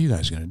me, "What are you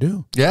guys going to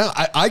do?" Yeah,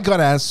 I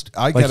got asked.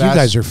 You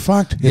guys are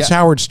fucked. It's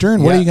Howard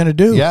Stern. What are you going to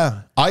do?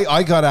 Yeah,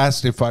 I got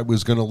asked if I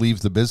was going to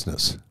leave the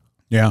business.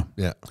 Yeah.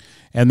 Yeah.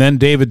 And then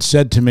David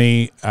said to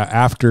me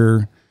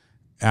after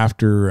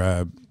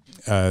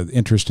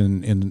interest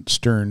in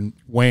Stern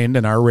waned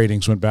and our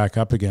ratings went back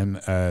up again,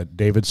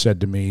 David said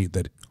to me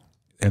that,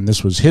 and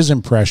this was his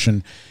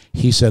impression,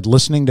 he said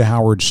listening to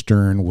Howard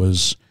Stern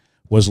was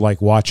like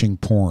watching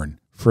porn.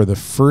 For the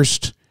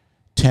first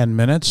 10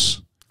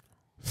 minutes,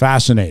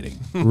 fascinating,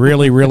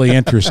 really, really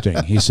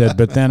interesting. He said,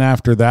 but then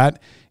after that,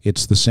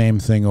 it's the same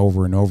thing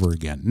over and over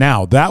again.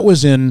 Now, that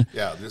was in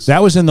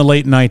the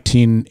late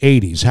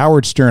 1980s.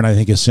 Howard Stern, I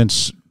think, has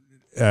since,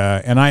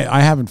 and I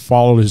haven't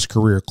followed his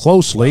career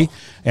closely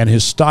and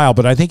his style,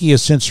 but I think he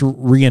has since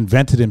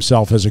reinvented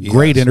himself as a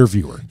great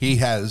interviewer. He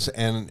has,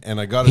 and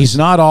I got. He's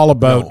not all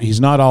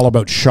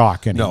about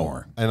shock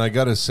anymore. No, and I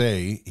got to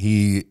say,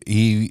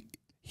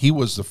 he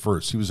was the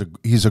first. He's a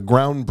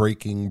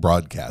groundbreaking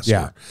broadcaster.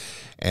 Yeah.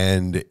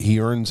 And he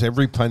earns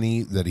every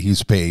penny that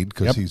he's paid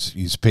because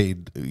he's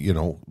paid,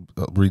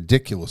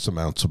 ridiculous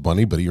amounts of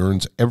money, but he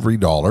earns every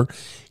dollar.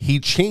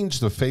 He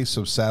changed the face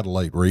of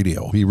satellite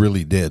radio. He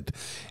really did.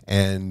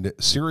 And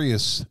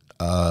Sirius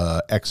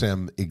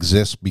XM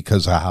exists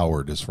because of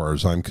Howard, as far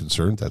as I'm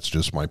concerned. That's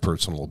just my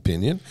personal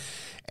opinion.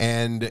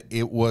 And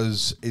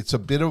it's a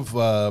bit of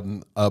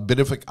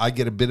I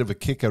get a bit of a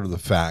kick out of the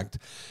fact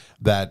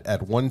that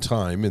at one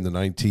time in the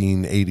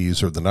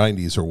 1980s or the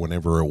 90s or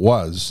whenever it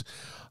was,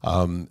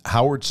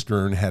 Howard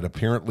Stern had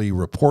apparently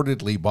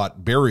reportedly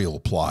bought burial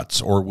plots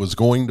or was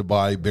going to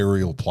buy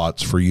burial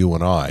plots for you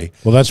and I.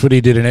 Well, that's what he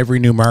did in every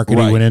new market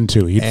he went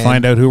into. He'd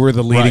find out who were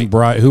the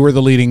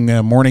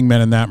leading morning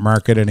men in that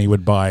market, and he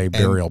would buy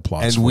burial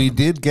plots. And we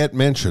did get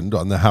mentioned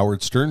on the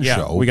Howard Stern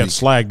show. We got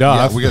slagged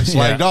off. Yeah, we got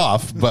slagged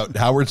off, but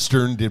Howard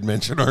Stern did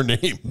mention our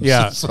names.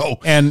 Yeah. So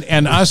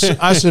and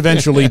us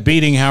eventually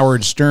beating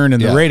Howard Stern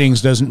in the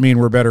ratings doesn't mean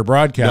we're better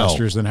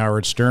broadcasters than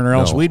Howard Stern, or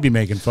else we'd be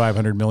making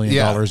 $500 million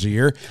a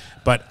year.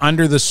 But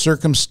under the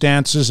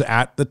circumstances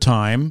at the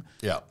time,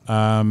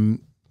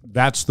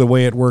 that's the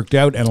way it worked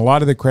out, and a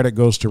lot of the credit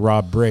goes to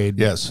Rob Braid.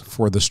 Yes.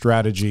 For the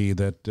strategy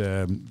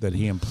that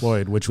he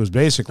employed, which was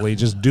basically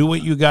just do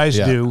what you guys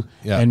do,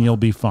 and you'll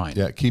be fine.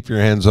 Yeah, keep your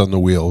hands on the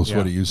wheel is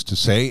what he used to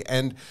say.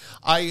 And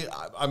I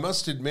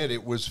must admit,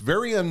 it was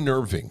very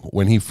unnerving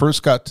when he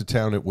first got to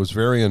town. It was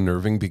very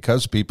unnerving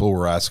because people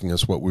were asking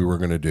us what we were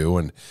going to do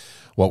and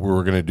what we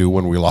were going to do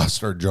when we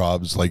lost our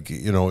jobs. Like,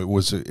 you know, it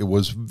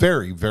was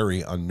very,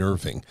 very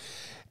unnerving.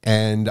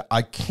 And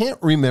I can't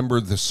remember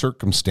the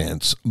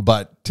circumstance,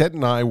 but Ted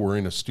and I were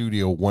in a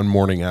studio one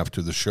morning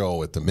after the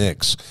show at the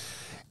Mix.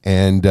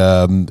 And,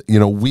 you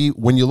know,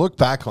 when you look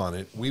back on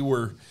it, we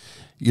were,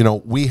 you know,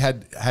 we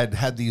had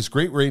these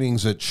great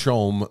ratings at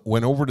Shome,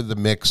 went over to the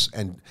Mix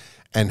and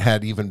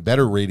had even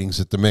better ratings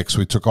at the Mix.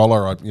 We took all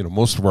our, you know,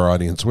 most of our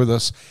audience with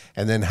us.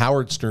 And then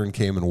Howard Stern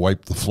came and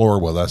wiped the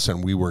floor with us.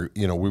 And we were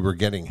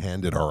getting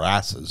handed our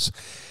asses.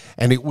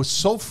 And it was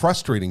so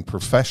frustrating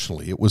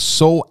professionally. It was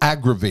so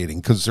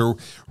aggravating because there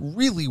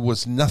really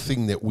was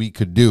nothing that we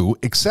could do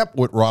except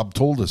what Rob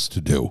told us to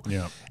do.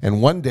 Yeah.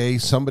 And one day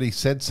somebody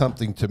said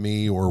something to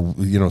me, or,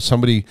 you know,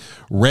 somebody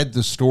read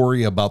the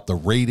story about the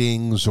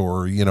ratings,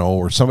 or, you know,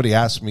 or somebody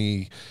asked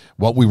me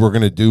what we were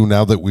going to do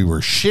now that we were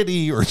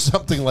shitty or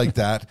something like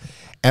that.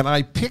 And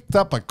I picked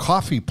up a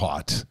coffee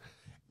pot.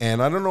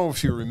 And I don't know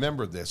if you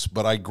remember this,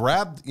 but I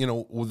grabbed, you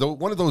know,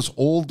 one of those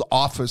old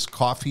office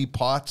coffee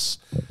pots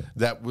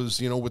that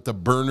was, you know, with the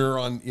burner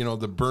on, you know,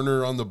 the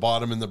burner on the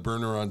bottom and the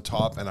burner on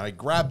top. And I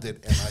grabbed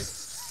it and I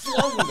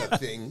flung the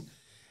thing,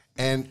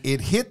 and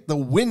it hit the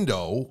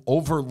window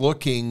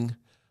overlooking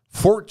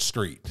Fort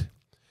Street,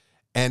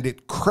 and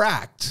it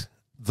cracked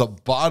the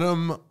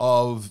bottom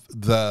of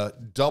the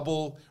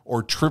double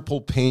or triple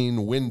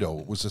pane window.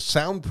 It was a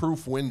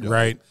soundproof window.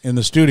 Right, in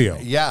the studio.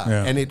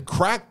 Yeah. And it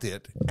cracked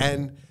it,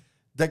 and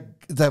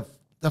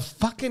the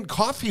fucking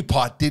coffee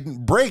pot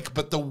didn't break,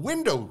 but the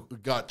window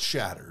got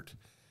shattered.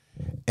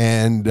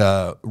 And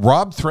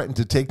Rob threatened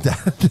to take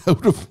that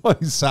out of my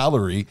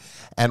salary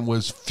and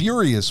was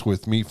furious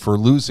with me for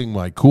losing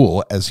my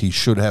cool, as he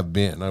should have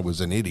been. I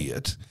was an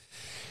idiot.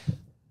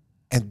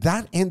 And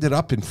that ended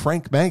up in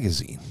Frank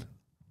Magazine.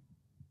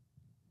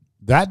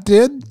 That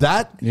did?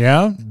 That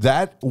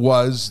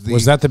was the...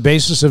 Was that the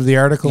basis of the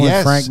article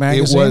in Frank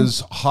Magazine? It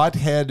was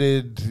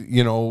hot-headed,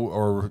 you know,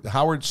 or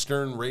Howard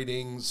Stern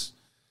ratings,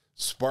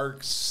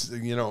 Sparks,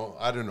 you know,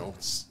 I don't know.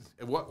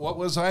 What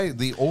was I?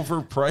 The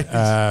overpriced...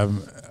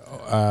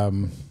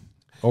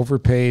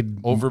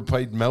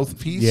 Overpaid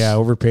mouthpiece? Yeah,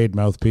 overpaid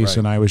mouthpiece, Right.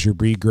 and I was your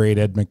B-grade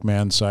Ed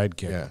McMahon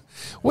sidekick. Yeah.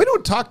 We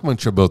don't talk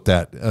much about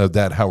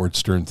that Howard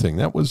Stern thing.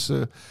 That was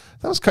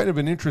kind of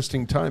an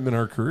interesting time in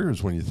our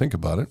careers when you think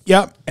about it.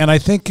 Yeah, and I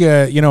think,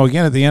 you know,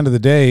 again, at the end of the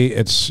day,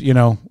 it's, you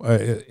know,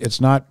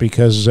 it's not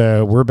because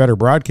we're better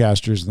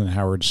broadcasters than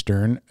Howard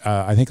Stern.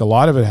 I think a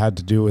lot of it had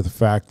to do with the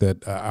fact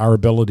that our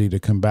ability to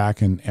come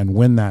back and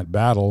win that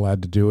battle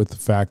had to do with the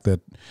fact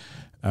that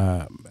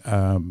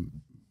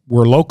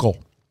we're local.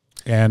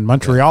 And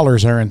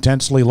Montrealers are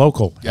intensely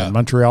local. Yeah. And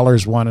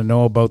Montrealers want to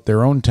know about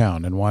their own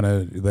town and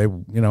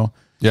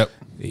Yep.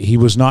 He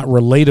was not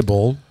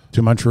relatable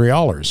to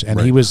Montrealers. And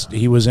Right.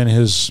 he was in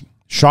his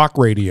shock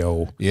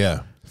radio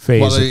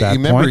phase at that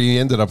remember point. he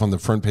ended up on the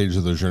front page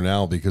of the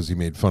Journal because he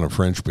made fun of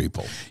French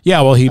people.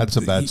 Yeah, well, That's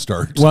a bad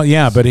start. Well,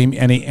 yeah, but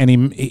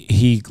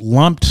he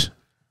lumped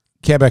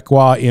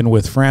Quebecois in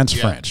with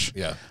French.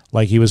 Yeah.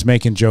 Like he was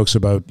making jokes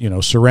about, you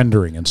know,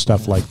 surrendering and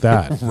stuff like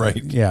that.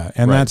 Right. Yeah,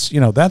 and Right. that's, you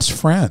know, that's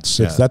France.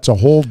 Yeah. That's a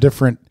whole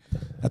different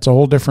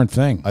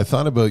thing. I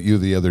thought about you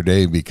the other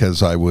day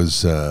because I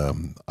was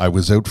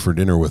out for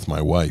dinner with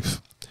my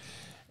wife,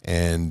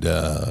 and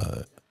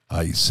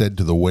I said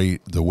to the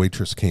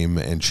waitress came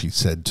and she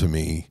said to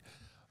me,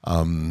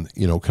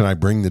 you know, can I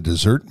bring the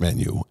dessert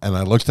menu? And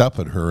I looked up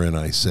at her and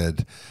I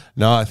said,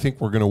 no, I think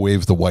we're going to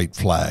wave the white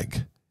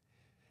flag.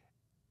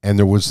 And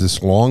there was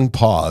this long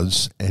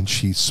pause, and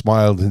she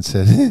smiled and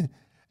said,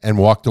 and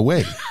walked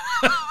away.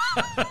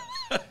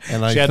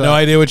 And She had no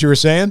idea what you were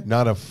saying?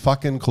 Not a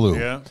fucking clue.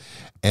 Yeah.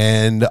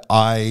 And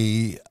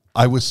I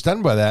was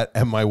stunned by that.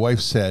 And my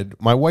wife,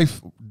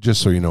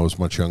 just so you know, is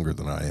much younger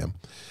than I am.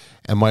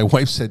 And my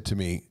wife said to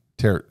me,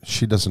 Tara,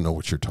 she doesn't know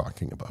what you're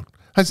talking about.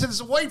 I said,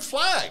 it's a white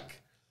flag.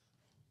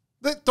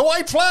 The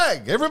white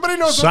flag. Everybody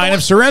knows. Sign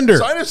of surrender.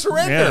 Sign of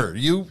surrender.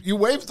 Yeah. You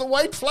wave the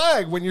white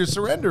flag when you're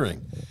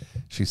surrendering.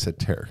 She said,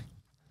 Tara,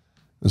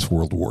 this is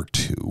World War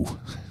II.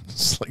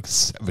 It's like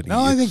 70 No,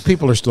 years. I think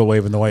people are still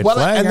waving the white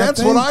flag. And aren't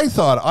that's they? what I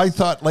thought. I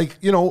thought, like,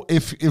 you know,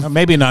 if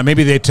Maybe not.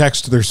 Maybe they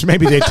text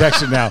Maybe they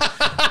text it now.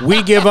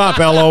 We give up.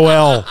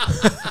 LOL.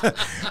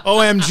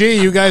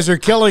 OMG, you guys are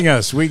killing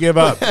us. We give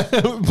up.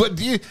 but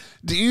do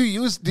you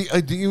use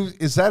the,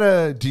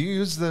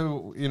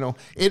 you know,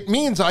 it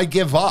means I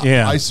give up.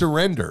 Yeah. I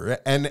surrender.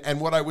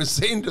 And what I was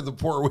saying to the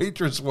poor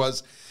waitress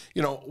was,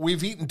 you know,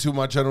 we've eaten too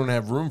much. I don't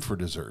have room for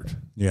dessert.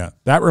 Yeah,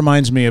 that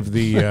reminds me of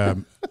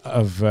the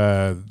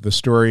the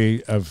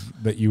story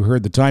that you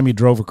heard the time you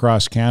drove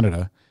across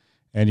Canada,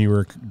 and you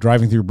were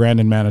driving through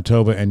Brandon,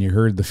 Manitoba, and you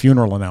heard the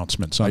funeral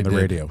announcements on the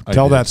radio.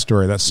 Tell that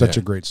story. That's such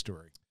a great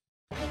story.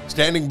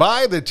 Standing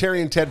by, the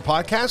Terry and Ted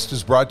podcast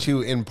is brought to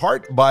you in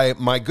part by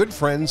my good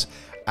friends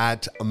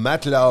at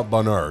Matelas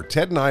Bonheur.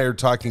 Ted and I are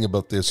talking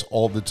about this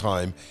all the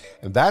time,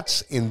 and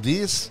that's in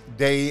this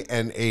day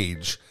and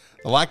age,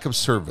 the lack of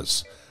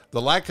service,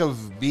 the lack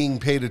of being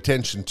paid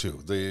attention to,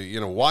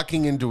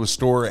 walking into a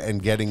store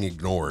and getting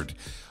ignored.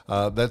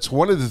 That's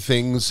one of the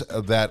things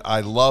that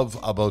I love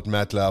about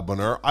Matelas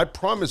Bonheur. I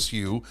promise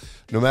you,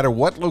 no matter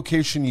what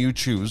location you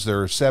choose,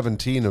 there are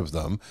 17 of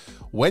them,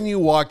 when you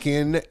walk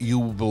in, you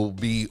will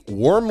be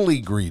warmly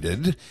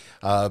greeted.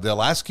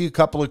 They'll ask you a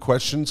couple of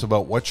questions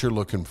about what you're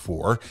looking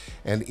for.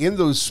 And in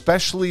those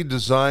specially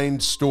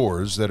designed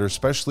stores that are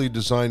specially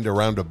designed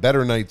around a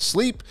better night's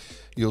sleep,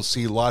 you'll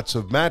see lots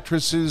of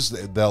mattresses.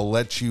 They'll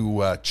let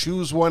you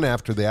choose one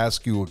after they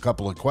ask you a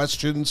couple of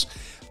questions.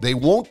 They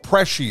won't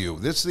pressure you.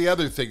 This is the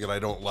other thing that I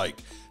don't like.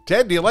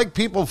 Ted, do you like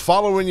people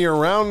following you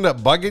around,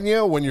 bugging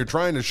you when you're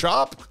trying to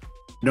shop?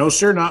 No,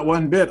 sir, not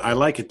one bit. I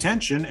like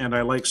attention and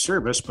I like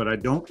service, but I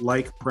don't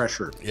like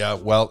pressure. Yeah,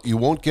 well, you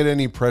won't get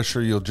any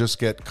pressure. You'll just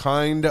get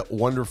kind,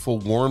 wonderful,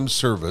 warm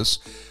service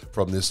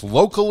from this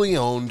locally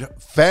owned,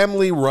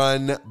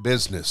 family-run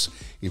business.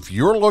 If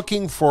you're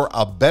looking for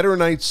a better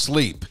night's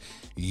sleep,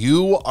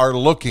 you are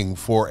looking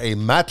for a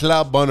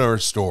Matelas Bonheur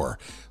store.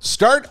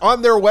 Start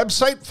on their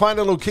website, find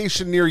a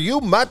location near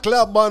you,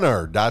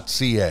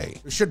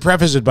 matelasbonheur.ca. We should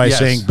preface it by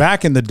saying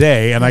back in the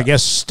day, and I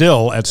guess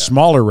still at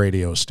smaller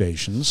radio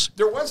stations,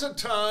 there was a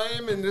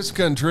time in this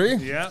country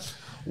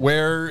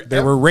where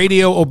there were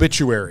radio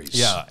obituaries.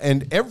 Yeah,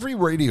 and every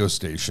radio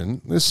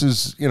station, this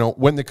is,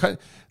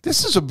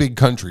 this is a big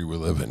country we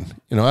live in.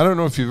 I don't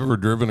know if you've ever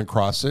driven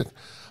across it.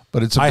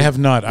 But I have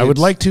not. I would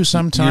like to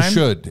sometime. You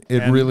should.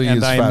 It really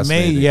is fascinating. And I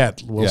may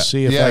yet. We'll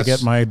see if I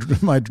get my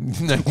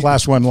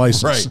Class 1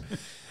 license. Right.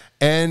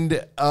 And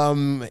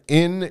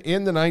in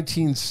the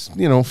 1950s,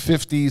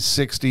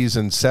 60s,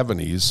 and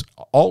 70s,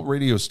 all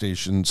radio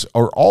stations,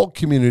 or all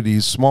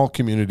communities, small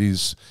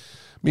communities,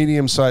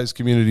 medium-sized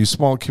communities,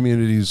 small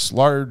communities,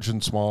 large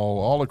and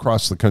small, all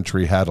across the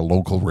country had a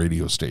local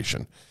radio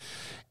station.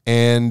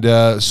 And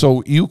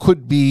so you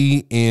could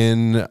be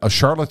in a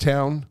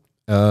Charlottetown,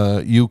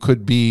 you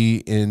could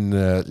be in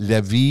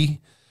Laval.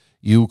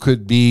 You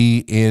could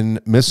be in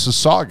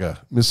Mississauga.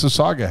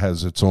 Mississauga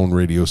has its own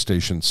radio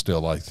station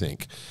still, I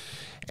think.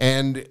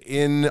 And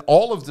in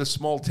all of the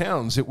small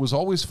towns, it was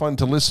always fun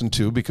to listen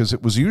to because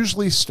it was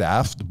usually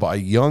staffed by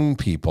young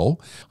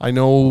people. I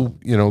know,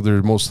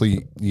 they're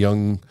mostly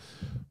young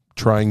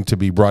trying to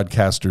be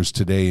broadcasters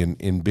today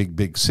in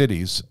big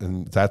cities,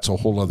 and that's a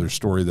whole other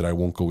story that I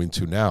won't go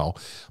into now.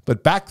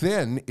 But back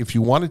then, if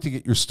you wanted to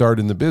get your start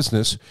in the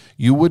business,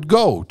 you would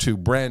go to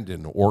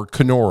Brandon or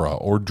Kenora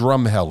or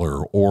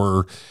Drumheller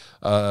or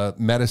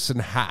Medicine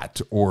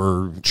Hat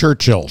or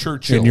Churchill.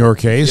 In your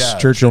case,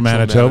 Churchill,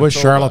 Manitoba,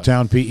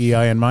 Charlottetown,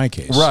 PEI in my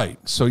case. Right.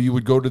 So you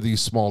would go to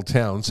these small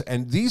towns,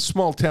 and these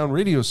small town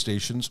radio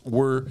stations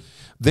were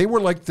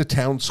like the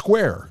town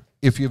square.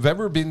 If you've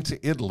ever been to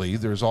Italy,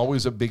 there's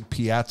always a big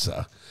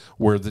piazza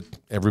where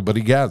everybody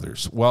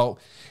gathers. Well,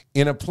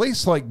 in a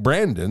place like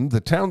Brandon,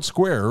 the town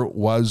square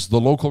was the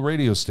local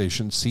radio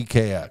station,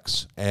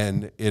 CKX,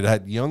 and it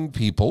had young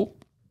people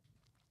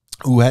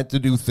who had to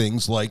do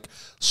things like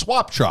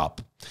Swap Shop.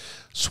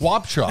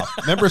 Swap Shop.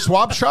 Remember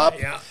Swap Shop?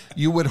 Yeah.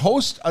 You would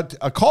host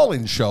a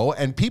call-in show,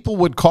 and people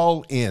would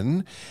call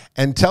in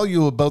and tell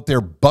you about their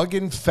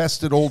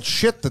bug-infested old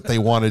shit that they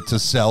wanted to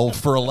sell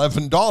for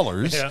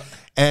 $11. Yeah.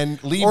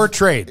 And leave or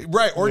trade,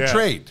 right? Or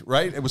trade,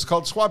 right? It was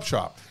called Swap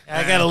Shop.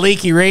 I got a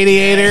leaky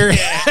radiator.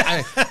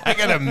 I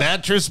got a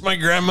mattress my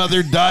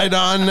grandmother died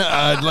on.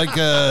 I'd like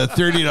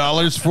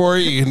 $30 for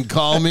it. You can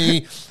call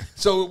me.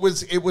 So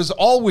it was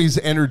always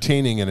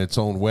entertaining in its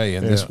own way.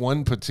 And this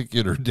one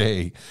particular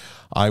day,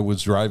 I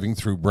was driving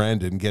through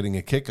Brandon getting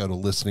a kick out of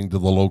listening to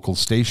the local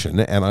station,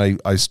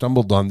 and I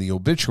stumbled on the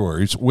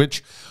obituaries,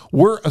 which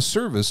were a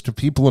service to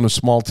people in a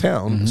small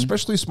town,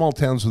 especially small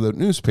towns without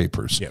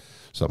newspapers. Yep.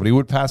 Somebody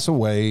would pass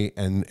away,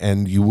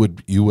 and you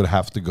would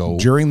have to go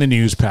during the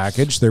news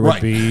package. There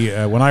would be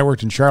when I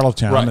worked in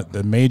Charlottetown,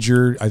 the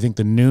major, I think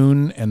the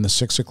noon and the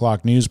 6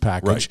 o'clock news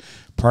package.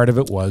 Part of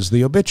it was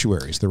the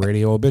obituaries, the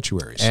radio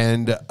obituaries,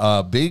 and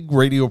a big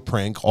radio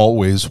prank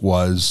always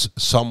was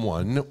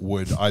someone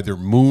would either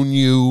moon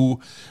you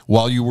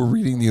while you were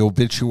reading the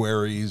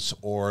obituaries,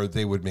 or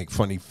they would make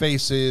funny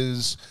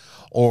faces.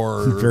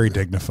 Or very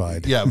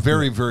dignified. Yeah,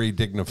 very, very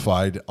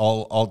dignified.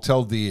 I'll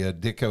tell the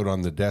dick out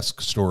on the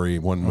desk story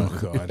in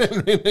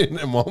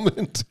a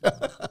moment.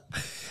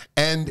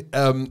 And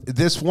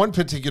this one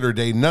particular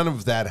day, none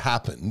of that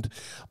happened.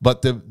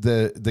 But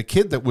the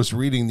kid that was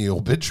reading the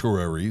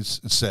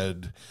obituaries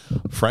said,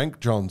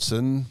 Frank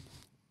Johnson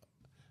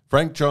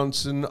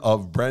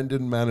of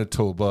Brandon,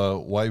 Manitoba,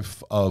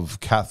 wife of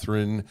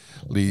Catherine,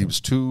 leaves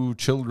 2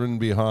 children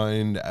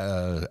behind,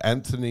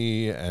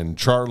 Anthony and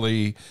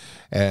Charlie.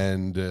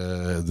 and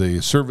the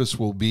service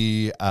will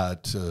be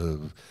at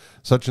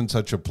such and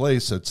such a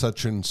place at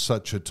such and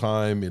such a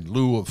time in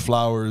lieu of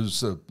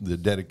flowers. The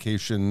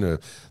dedication,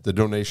 the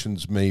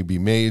donations may be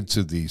made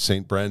to the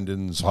St.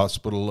 Brandon's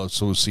Hospital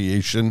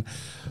Association.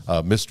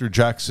 Mr.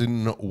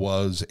 Jackson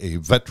was a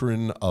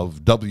veteran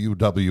of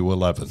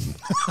WW11.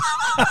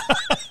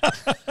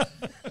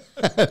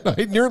 And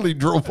I nearly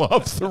drove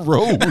off the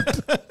road.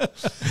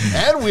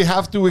 And we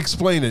have to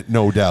explain it,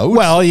 no doubt.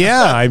 Well,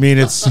 yeah. I mean,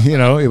 it's,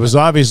 it was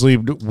obviously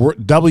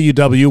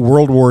WW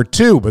World War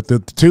II, but the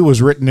 2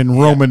 was written in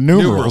Roman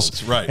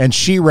numerals. Right. And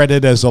she read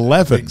it as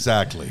 11.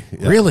 Exactly.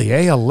 Yeah. Really,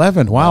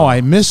 11. Wow, I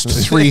missed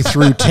 3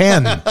 through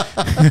 10.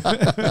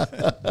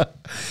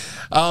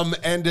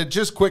 And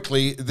just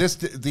quickly,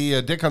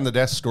 the Dick on the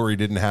Desk story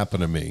didn't happen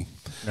to me.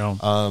 No.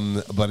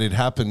 But it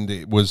happened.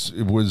 It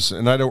was,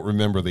 and I don't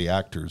remember the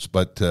actors,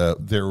 but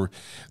there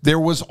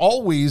was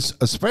always,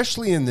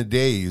 especially in the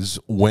days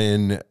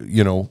when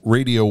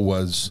radio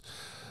was.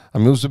 I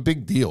mean, it was a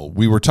big deal.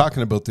 We were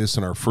talking about this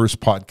in our first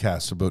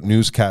podcast about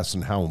newscasts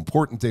and how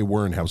important they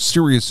were and how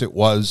serious it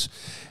was.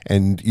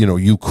 And,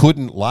 you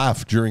couldn't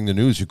laugh during the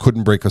news. You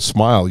couldn't break a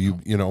smile.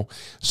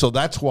 So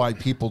that's why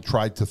people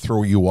tried to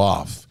throw you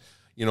off.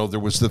 There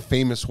was the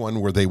famous one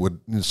where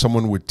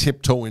someone would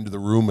tiptoe into the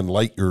room and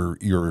light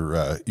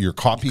your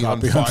copy on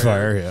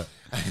fire. Yeah.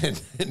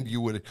 And you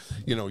would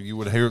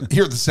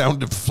hear the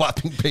sound of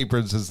flapping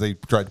papers as they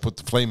tried to put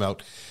the flame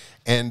out.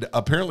 And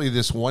apparently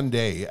this one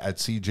day at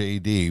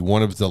CJD,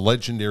 one of the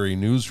legendary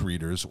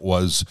newsreaders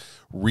was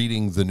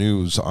reading the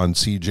news on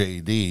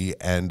CJD,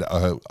 and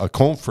a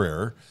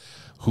confrere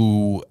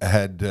who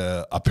had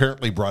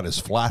apparently brought his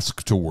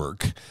flask to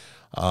work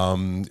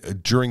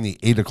during the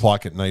 8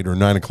 o'clock at night or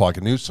 9 o'clock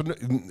at news,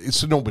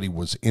 so nobody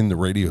was in the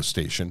radio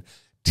station,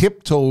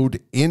 tiptoed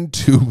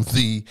into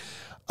the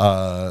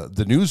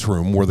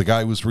newsroom where the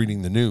guy was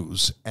reading the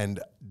news and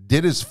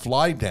did his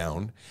fly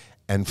down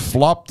and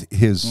flopped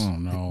his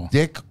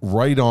dick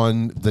right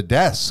on the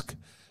desk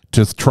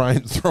to try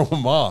and throw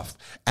him off.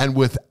 And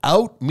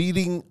without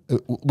missing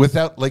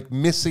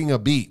a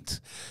beat,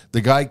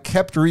 the guy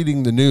kept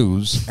reading the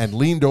news and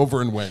leaned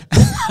over and went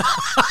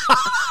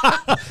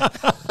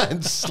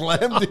and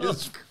slammed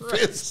his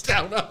fist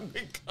down on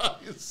the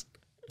guy's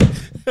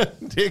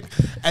dick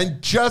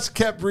and just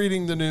kept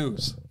reading the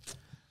news.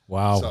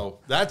 Wow. So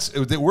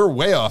we're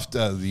way off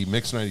the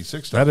Mix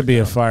 96 stuff. That'd be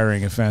a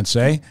firing offense,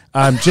 eh?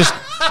 Just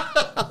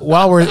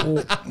while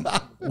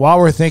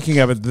we're thinking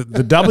of it,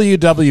 the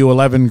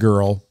WW11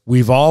 girl,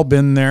 we've all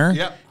been there.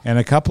 Yep. And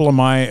a couple of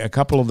my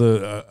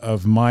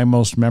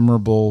most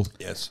memorable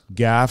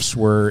gaffes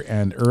were,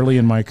 and early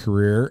in my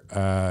career,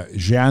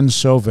 Jeanne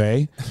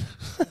Sauvé,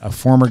 a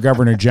former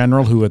governor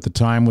general who at the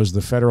time was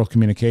the federal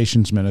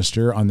communications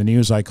minister. On the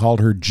news, I called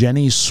her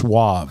Jenny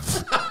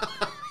Suave.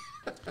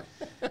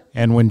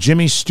 And when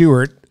Jimmy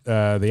Stewart,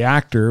 the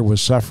actor, was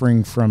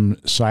suffering from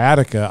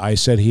sciatica, I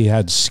said he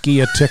had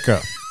sciatica.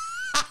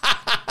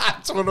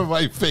 That's one of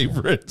my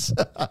favorites.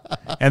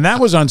 And that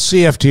was on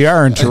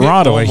CFTR in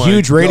Toronto, a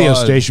huge radio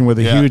station with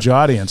a huge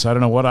audience. I don't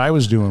know what I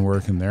was doing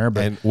working there,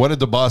 but and what did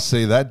the boss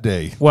say that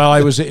day? Well,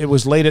 it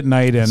was late at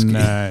night, and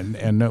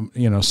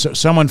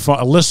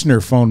a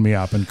listener phoned me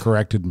up and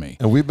corrected me.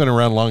 And we've been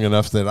around long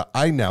enough that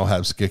I now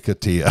have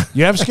sciatica.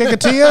 You have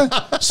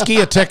sciatica?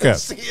 Sciatica.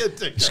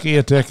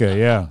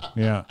 Sciatica,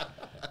 yeah.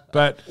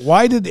 But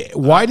why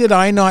did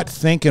I not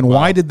think, and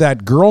why did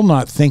that girl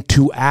not think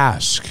to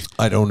ask?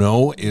 I don't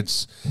know.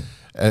 It's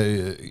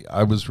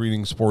I was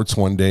reading sports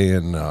one day,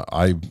 and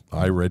I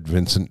read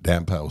Vincent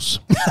Damphouse.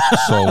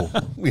 So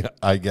yeah,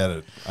 I get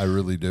it. I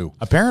really do.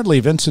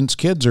 Apparently, Vincent's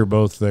kids are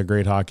both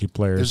great hockey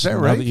players. Is that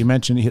right? Now that you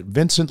mentioned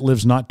Vincent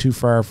lives not too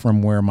far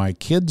from where my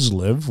kids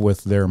live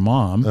with their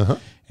mom. Uh-huh.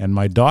 And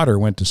my daughter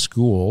went to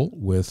school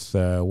with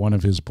one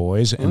of his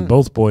boys, and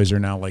both boys are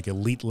now like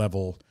elite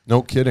level.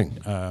 No kidding.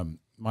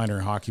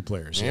 Minor hockey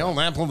players. The old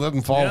apple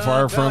doesn't fall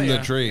far from the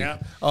tree. Yeah.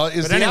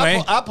 Is the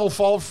apple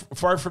fall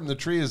far from the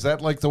tree? Is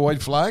that like the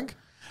white flag?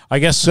 I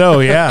guess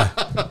so, yeah.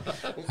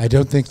 I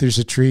don't think there's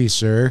a tree,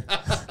 sir.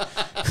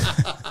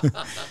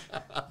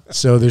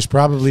 So there's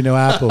probably no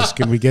apples.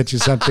 Can we get you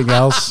something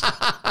else?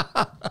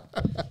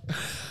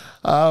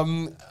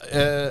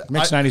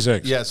 Mix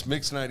 96. Yes,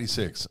 Mix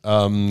 96.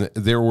 One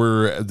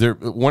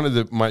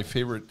of my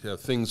favorite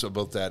things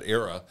about that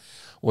era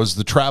was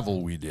the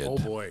travel we did. Oh,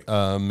 boy.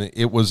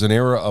 It was an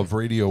era of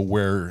radio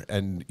where,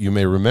 and you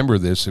may remember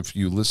this if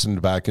you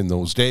listened back in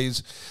those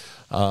days,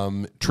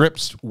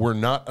 trips were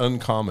not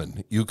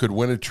uncommon. You could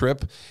win a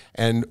trip,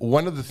 and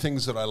one of the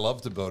things that I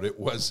loved about it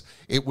was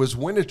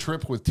win a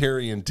trip with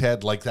Terry and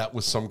Ted like that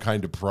was some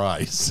kind of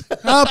prize.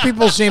 Well,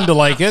 people seem to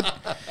like it.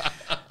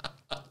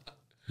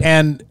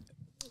 And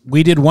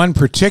we did one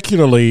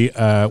particularly,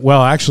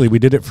 actually we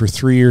did it for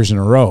 3 years in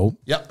a row.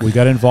 Yep. We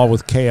got involved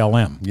with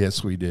KLM.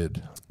 Yes, we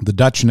did. The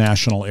Dutch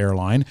national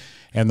airline,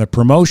 and the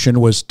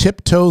promotion was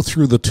Tiptoe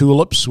Through the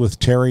Tulips with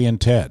Terry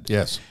and Ted.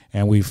 Yes.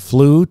 And we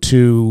flew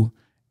to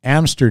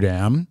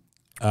Amsterdam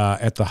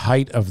at the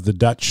height of the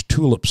Dutch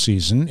tulip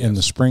season in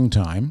the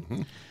springtime.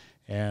 Mm-hmm.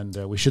 And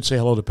we should say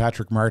hello to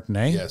Patrick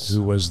Martinet, Yes.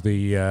 who was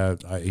he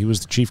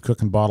was the chief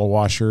cook and bottle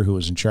washer who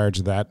was in charge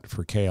of that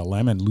for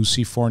KLM, and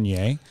Lucy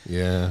Fournier.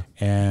 Yeah.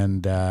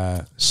 And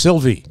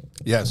Sylvie.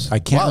 Yes. I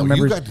can't Wow,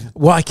 remember. you got-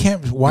 Well, I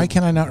can't. Why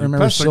can I not remember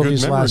That's a good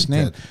Sylvie's memory, last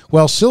name? Ted.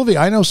 Well, Sylvie.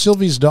 I know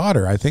Sylvie's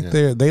daughter. I think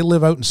they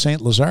live out in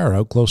Saint Lazare,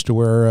 out close to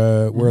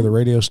where the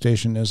radio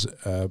station is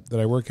that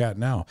I work at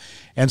now.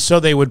 And so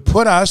they would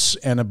put us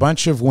and a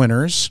bunch of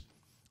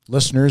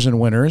listeners and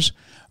winners,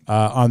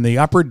 on the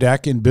upper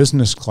deck in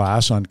business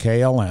class on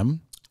KLM.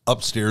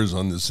 Upstairs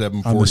on the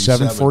 747. On the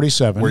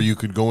 747. Where you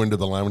could go into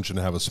the lounge and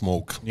have a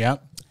smoke. Yeah.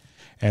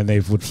 And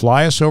they would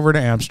fly us over to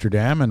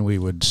Amsterdam, and we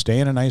would stay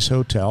in a nice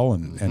hotel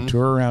and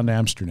tour around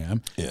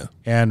Amsterdam. Yeah.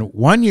 And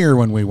one year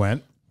when we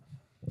went,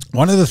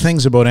 one of the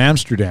things about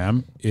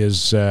Amsterdam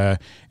is, and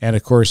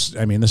of course,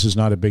 I mean, this is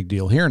not a big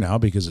deal here now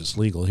because it's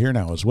legal here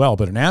now as well,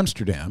 but in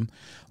Amsterdam,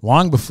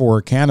 long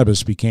before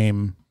cannabis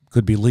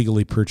could be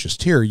legally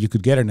purchased here, you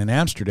could get it in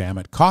Amsterdam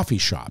at coffee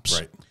shops.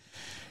 Right.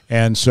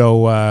 And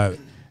so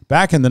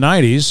back in the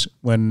 90s,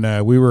 when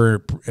we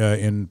were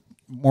in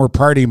more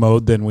party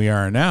mode than we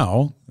are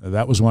now,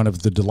 that was one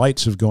of the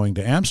delights of going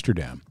to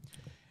Amsterdam.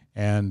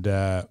 And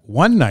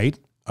one night,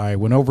 I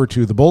went over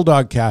to the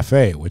Bulldog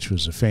Cafe, which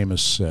was a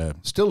famous.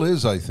 Still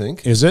is, I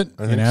think. Is it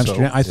I in think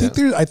Amsterdam?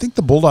 so, I think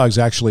the Bulldog's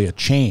actually a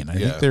chain. I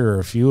think there are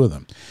a few of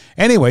them.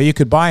 Anyway, you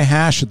could buy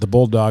hash at the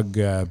Bulldog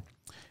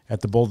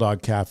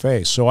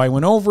Cafe. So I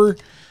went over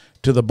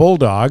to the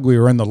Bulldog. We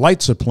were in the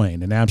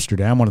Leidseplein in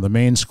Amsterdam, one of the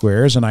main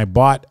squares, and I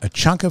bought a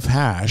chunk of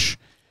hash,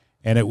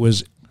 and it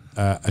was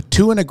a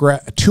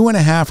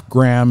 2.5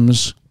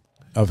 grams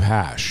of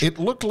hash. It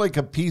looked like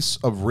a piece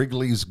of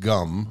Wrigley's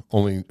gum,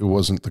 only it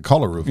wasn't the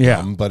color of Yeah.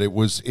 gum, but it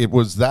was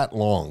that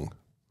long.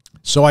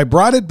 So I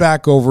brought it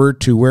back over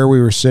to where we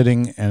were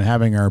sitting and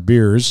having our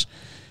beers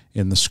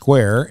in the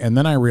square, and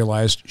then I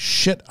realized,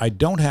 shit, I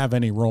don't have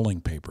any rolling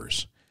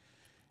papers.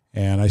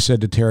 And I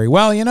said to Terry,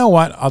 well, you know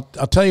what? I'll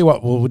tell you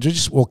what.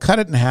 We'll cut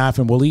it in half,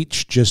 and we'll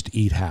each just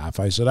eat half.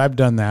 I said, I've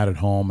done that at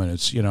home, and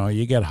it's,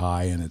 you get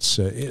high, and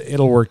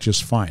it'll work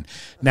just fine.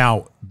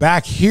 Now,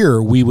 back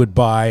here, we would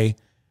buy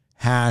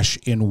hash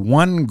in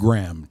 1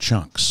 gram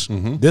chunks.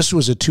 This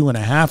was a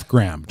 2.5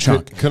 gram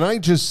chunk. Can I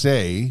just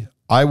say,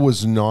 I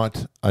was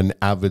not an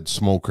avid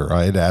smoker.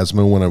 I had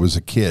asthma when I was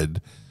a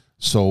kid,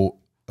 so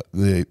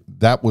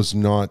that was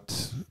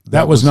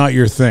not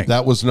your thing.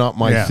 That was not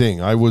my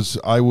thing. I was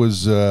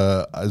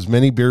as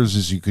many beers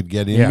as you could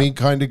get in me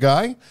kind of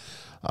guy.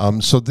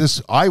 So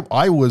this, I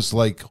was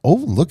like, oh,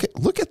 look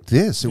at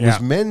this. It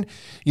was men,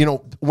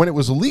 when it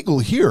was illegal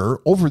here,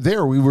 over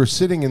there, we were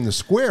sitting in the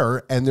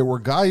square and there were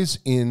guys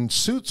in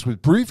suits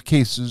with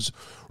briefcases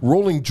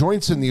rolling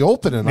joints in the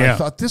open. And I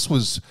thought this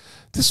was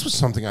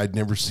something I'd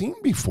never seen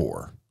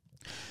before.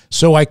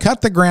 So I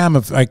cut the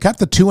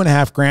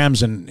 2.5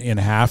 grams in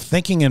half,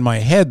 thinking in my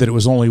head that it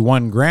was only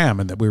 1 gram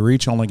and that we were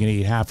each only going to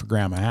eat half a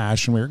gram of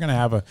hash, and we were going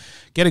to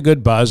get a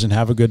good buzz and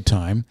have a good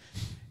time.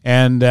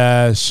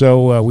 And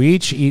so we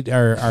each eat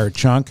our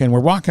chunk, and we're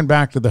walking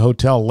back to the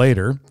hotel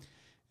later,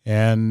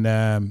 and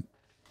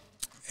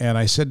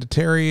I said to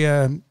Terry,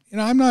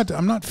 I'm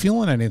not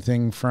feeling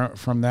anything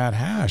from that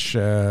hash.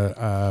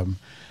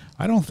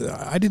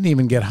 I didn't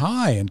even get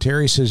high. And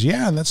Terry says,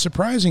 yeah, and that's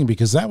surprising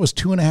because that was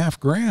 2.5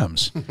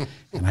 grams.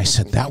 And I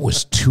said, that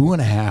was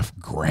 2.5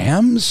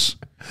 grams?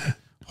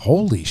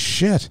 Holy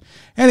shit.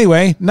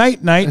 Anyway,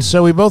 night.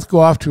 So we both go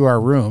off to our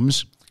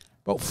rooms.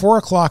 About 4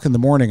 o'clock in the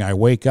morning, I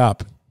wake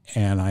up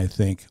and I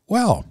think,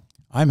 well,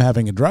 I'm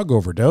having a drug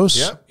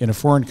overdose in a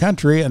foreign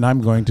country and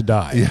I'm going to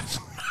die. Yes.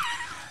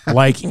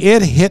 Like,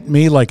 it hit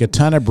me like a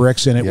ton of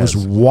bricks, and it was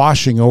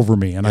washing over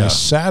me. And I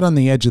sat on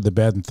the edge of the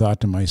bed and thought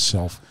to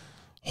myself,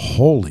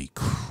 holy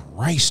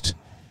Christ,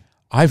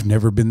 I've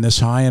never been this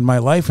high in my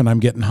life, and I'm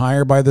getting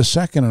higher by the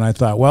second. And I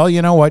thought, well,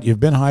 you know what? You've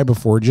been high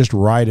before. Just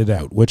ride it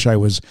out, which I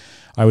was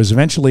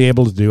eventually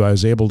able to do. I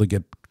was able to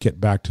get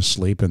back to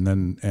sleep, and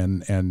then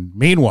and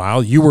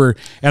meanwhile you were,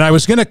 and I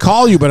was going to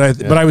call you, but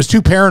I was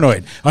too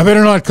paranoid. I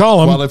better not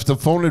call him. Well, if the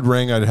phone had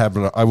rang, I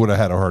would have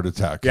had a heart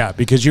attack. Yeah,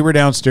 because you were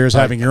downstairs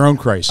having your own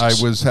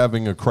crisis. I was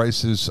having a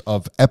crisis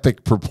of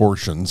epic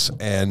proportions,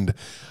 and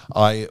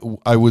I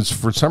was,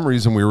 for some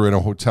reason, we were in a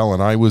hotel,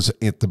 and I was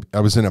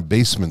in a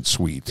basement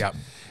suite. Yep.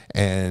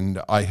 And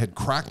I had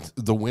cracked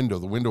the window.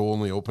 The window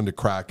only opened a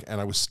crack,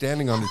 and I was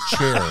standing on a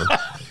chair,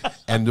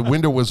 and the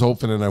window was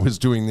open, and I was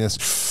doing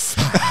this.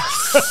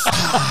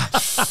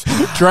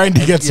 Trying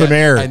to get some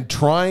air. And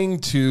trying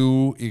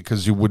to,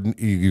 because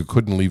you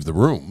couldn't leave the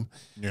room.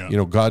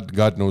 Yeah.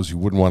 God knows you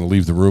wouldn't want to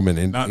leave the room and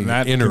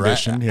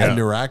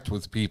interact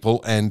with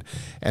people. And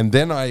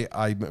then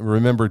I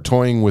remember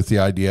toying with the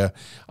idea,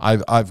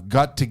 I've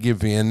got to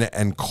give in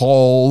and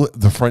call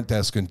the front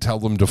desk and tell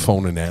them to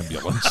phone an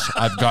ambulance.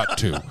 I've got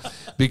to.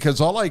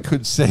 Because all I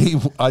could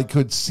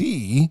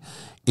see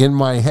in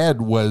my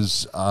head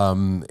was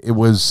it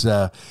was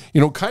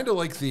kind of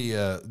like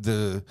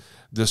the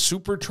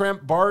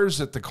Supertramp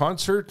bars at the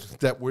concert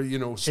that were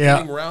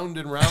spinning round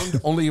and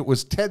round. Only it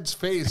was Ted's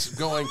face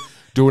going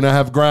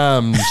 2.5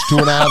 grams,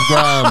 2.5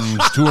 grams,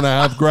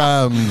 2.5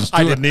 grams.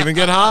 I didn't even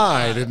get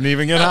high.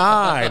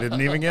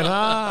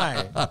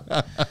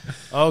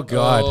 Oh,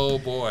 God. Oh,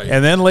 boy.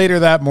 And then later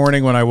that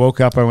morning when I woke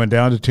up, I went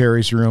down to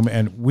Terry's room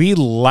and we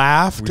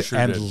laughed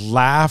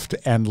laughed.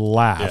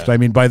 Yeah. I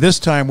mean, by this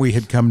time we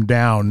had come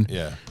down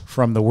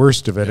from the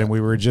worst of it, and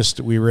we were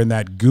in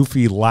that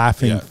goofy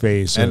laughing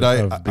phase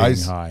of being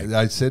high.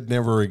 I said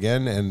never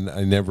again, and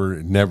I never.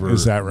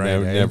 Is that right?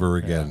 Never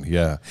again.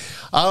 Yeah.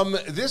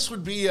 This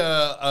would be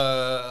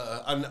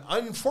an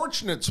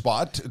unfortunate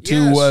spot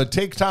to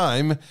take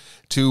time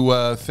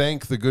to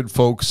thank the good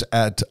folks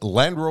at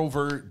Land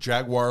Rover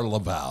Jaguar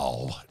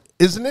Laval.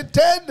 Isn't it,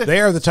 Ted? They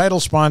are the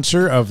title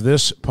sponsor of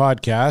this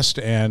podcast,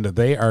 and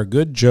they are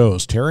good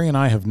Joes. Terry and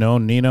I have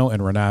known Nino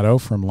and Renato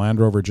from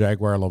Land Rover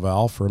Jaguar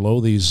Laval for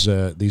these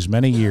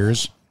many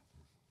years,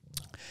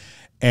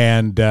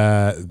 and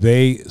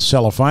they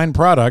sell a fine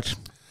product.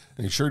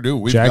 They sure do.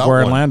 We've Jaguar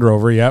got and one. Land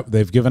Rover, yep.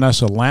 They've given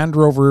us a Land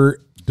Rover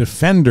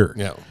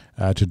Defender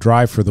to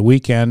drive for the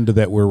weekend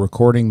that we're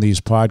recording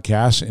these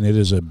podcasts, and it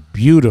is a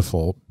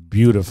beautiful,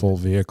 beautiful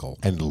vehicle.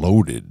 And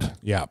loaded.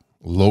 Yeah.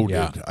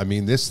 Loaded. Yeah. I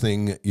mean, this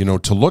thing,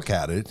 to look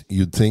at it,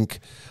 you'd think,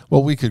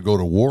 well, we could go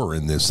to war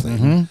in this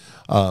thing.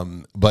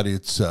 But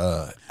it's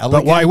elegant.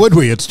 But why would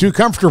we? It's too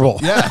comfortable.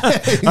 Yeah.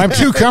 I'm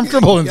too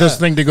comfortable in this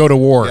thing to go to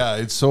war. Yeah,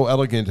 it's so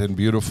elegant and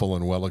beautiful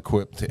and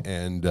well-equipped,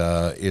 and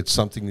it's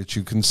something that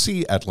you can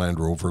see at Land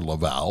Rover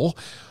Laval.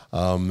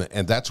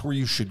 And that's where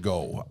you should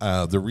go.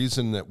 The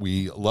reason that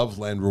we love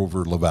Land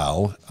Rover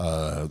Laval,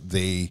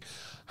 they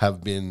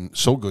have been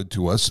so good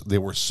to us. They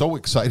were so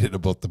excited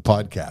about the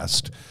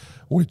podcast,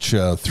 which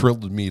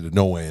thrilled me to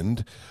no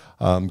end,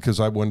 because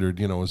I wondered,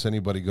 is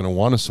anybody going to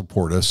want to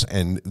support us?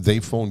 And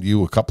they phoned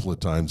you a couple of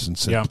times and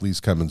said,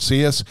 please come and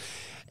see us.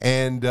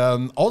 And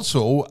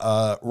also,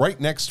 right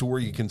next to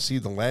where you can see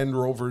the Land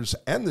Rovers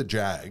and the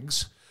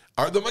Jags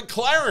are the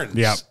McLarens.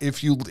 Yeah.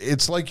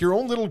 It's like your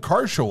own little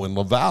car show in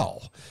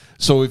Laval.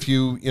 So if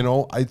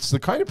it's the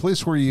kind of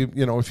place where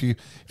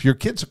if your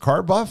kid's a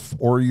car buff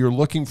or you're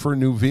looking for a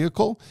new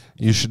vehicle,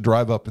 you should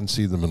drive up and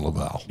see them in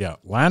Laval. Yeah,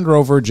 Land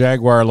Rover,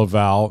 Jaguar,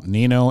 Laval,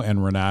 Nino,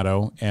 and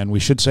Renato. And we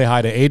should say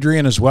hi to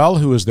Adrian as well,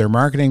 who is their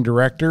marketing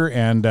director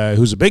and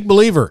who's a big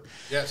believer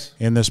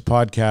in this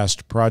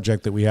podcast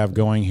project that we have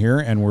going here.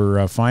 And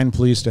we're fine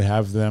pleased to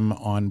have them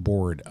on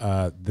board.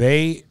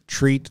 They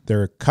treat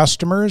their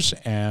customers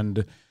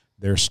and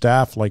their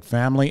staff like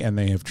family, and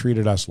they have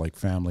treated us like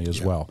family as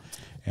well.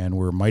 And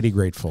we're mighty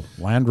grateful.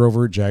 Land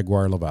Rover,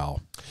 Jaguar,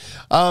 Laval.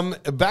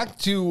 Back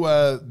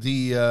to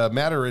the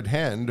matter at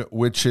hand,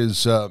 which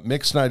is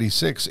Mix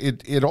 96.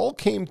 It all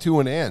came to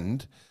an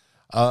end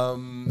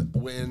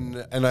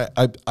when, and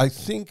I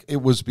think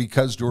it was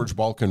because George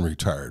Balkan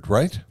retired,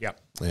 right?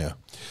 Yep. Yeah.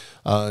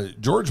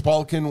 George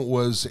Balkan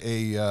was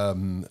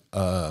a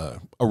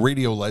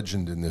radio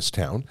legend in this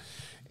town,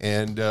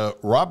 and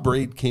Rob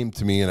Braid came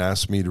to me and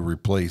asked me to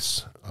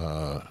replace.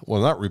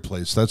 Well, not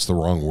replace. That's the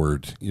wrong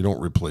word. You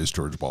don't replace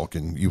George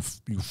Balkan. You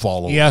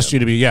follow. He asked you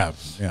to be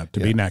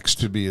be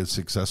next, to be his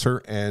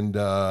successor. And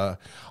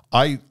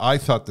I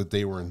thought that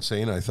they were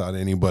insane. I thought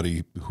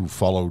anybody who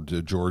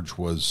followed George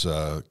was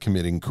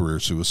committing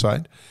career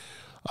suicide.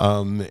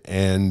 Then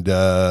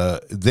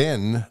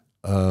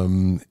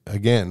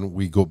again,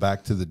 we go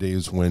back to the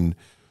days when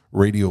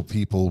radio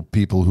people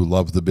who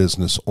love the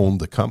business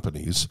owned the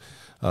companies.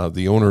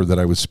 The owner that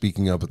I was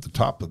speaking of at the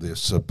top of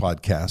this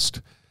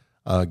podcast.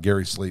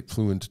 Gary Slate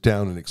flew into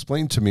town and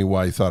explained to me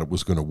why he thought it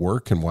was going to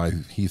work and why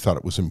he thought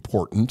it was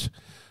important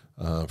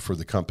for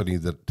the company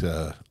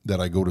that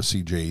I go to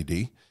see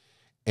JAD.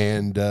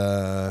 And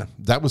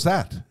that was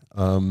that.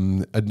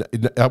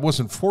 I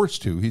wasn't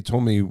forced to. He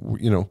told me,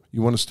 you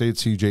want to stay at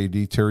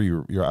CJD, Terry,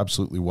 you're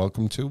absolutely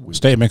welcome to.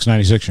 Stay at Mix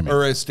 96, you mean?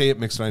 Or stay at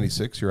Mix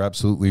 96. You're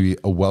absolutely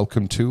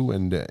welcome to,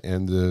 and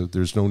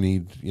there's no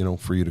need,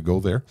 for you to go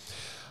there.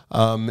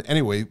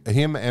 Anyway,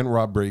 him and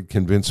Rob Braid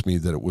convinced me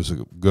that it was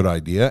a good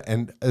idea.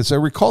 And as I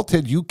recall,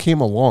 Ted, you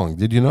came along,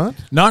 did you not?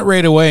 Not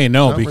right away,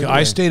 no, because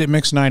I stayed at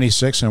Mix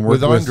 96 and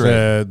worked with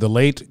the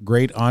late,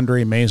 great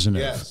Andre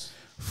Maisonneuve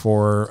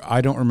for,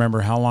 I don't remember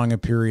how long a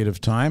period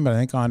of time, but I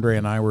think Andre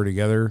and I were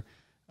together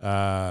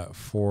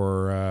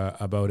for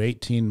about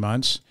 18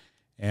 months.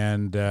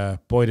 And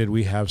boy, did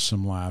we have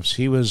some laughs.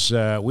 He was,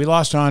 we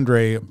lost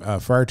Andre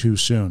far too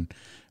soon.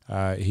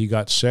 He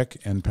got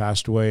sick and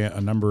passed away a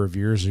number of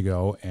years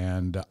ago,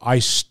 and I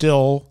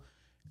still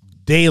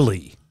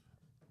daily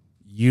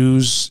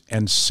use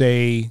and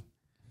say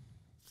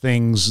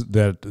things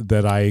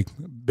that I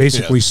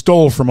basically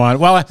stole from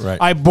Andre. Well,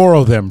 I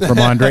borrow them from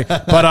Andre,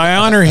 but I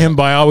honor him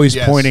by always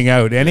pointing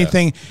out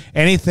anything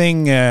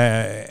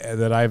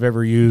that I've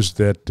ever used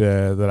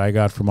that I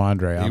got from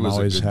Andre. I'm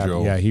always happy.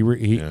 Joe. Yeah, he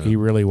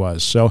really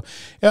was. So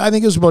I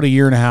think it was about a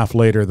year and a half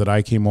later that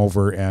I came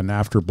over, and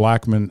after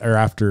Balkan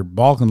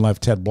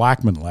left, Ted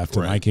Blackman left,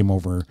 and I came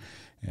over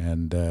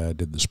and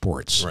did the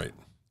sports Right.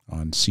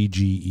 on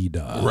CGE.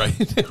 Right.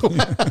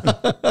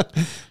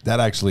 That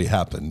actually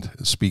happened.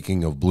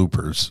 Speaking of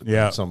bloopers,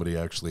 Yeah. somebody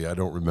actually, I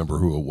don't remember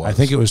who it was. I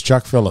think it was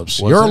Chuck Phillips.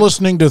 Was You're it?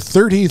 listening to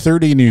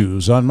 3030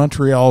 News on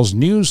Montreal's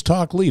news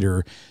talk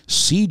leader,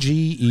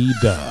 CGE.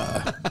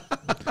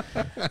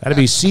 That'd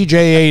be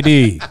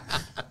CJAD.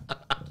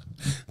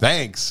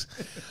 Thanks.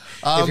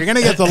 If you're going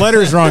to get the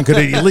letters wrong,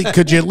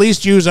 could you at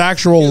least use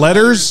actual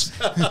letters?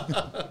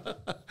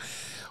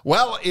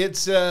 Well,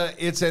 it's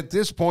at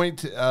this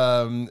point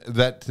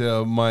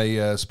that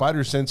my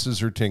spider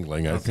senses are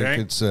tingling. I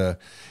think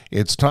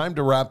it's time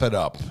to wrap it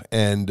up.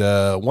 And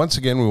once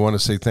again, we want to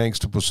say thanks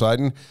to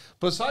Poseidon.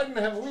 Poseidon,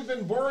 have we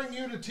been boring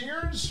you to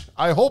tears?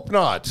 I hope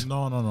not.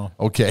 No.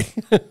 Okay.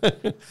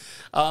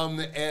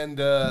 And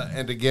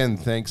again,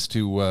 thanks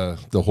to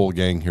the whole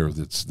gang here.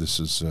 This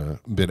has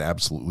been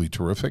absolutely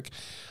terrific.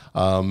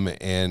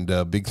 And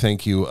a big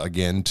thank you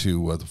again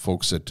to the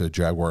folks at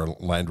Jaguar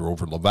Land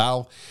Rover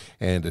Laval,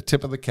 and a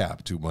tip of the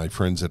cap to my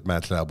friends at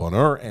Matelas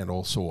Bonheur, and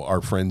also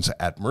our friends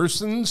at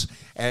Merson's.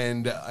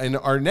 And in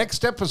our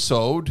next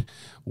episode,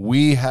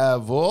 we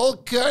have all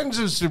kinds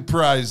of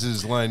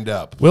surprises lined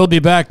up. We'll be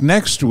back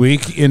next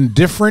week in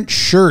different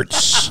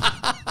shirts.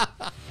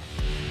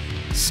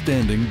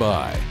 Standing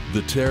by,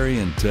 the Terry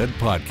and Ted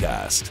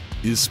podcast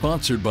is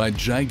sponsored by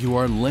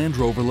Jaguar Land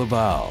Rover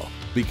Laval.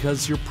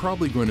 Because you're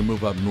probably going to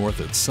move up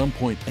north at some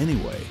point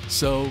anyway,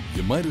 so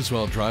you might as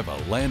well drive a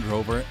Land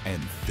Rover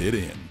and fit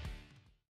in.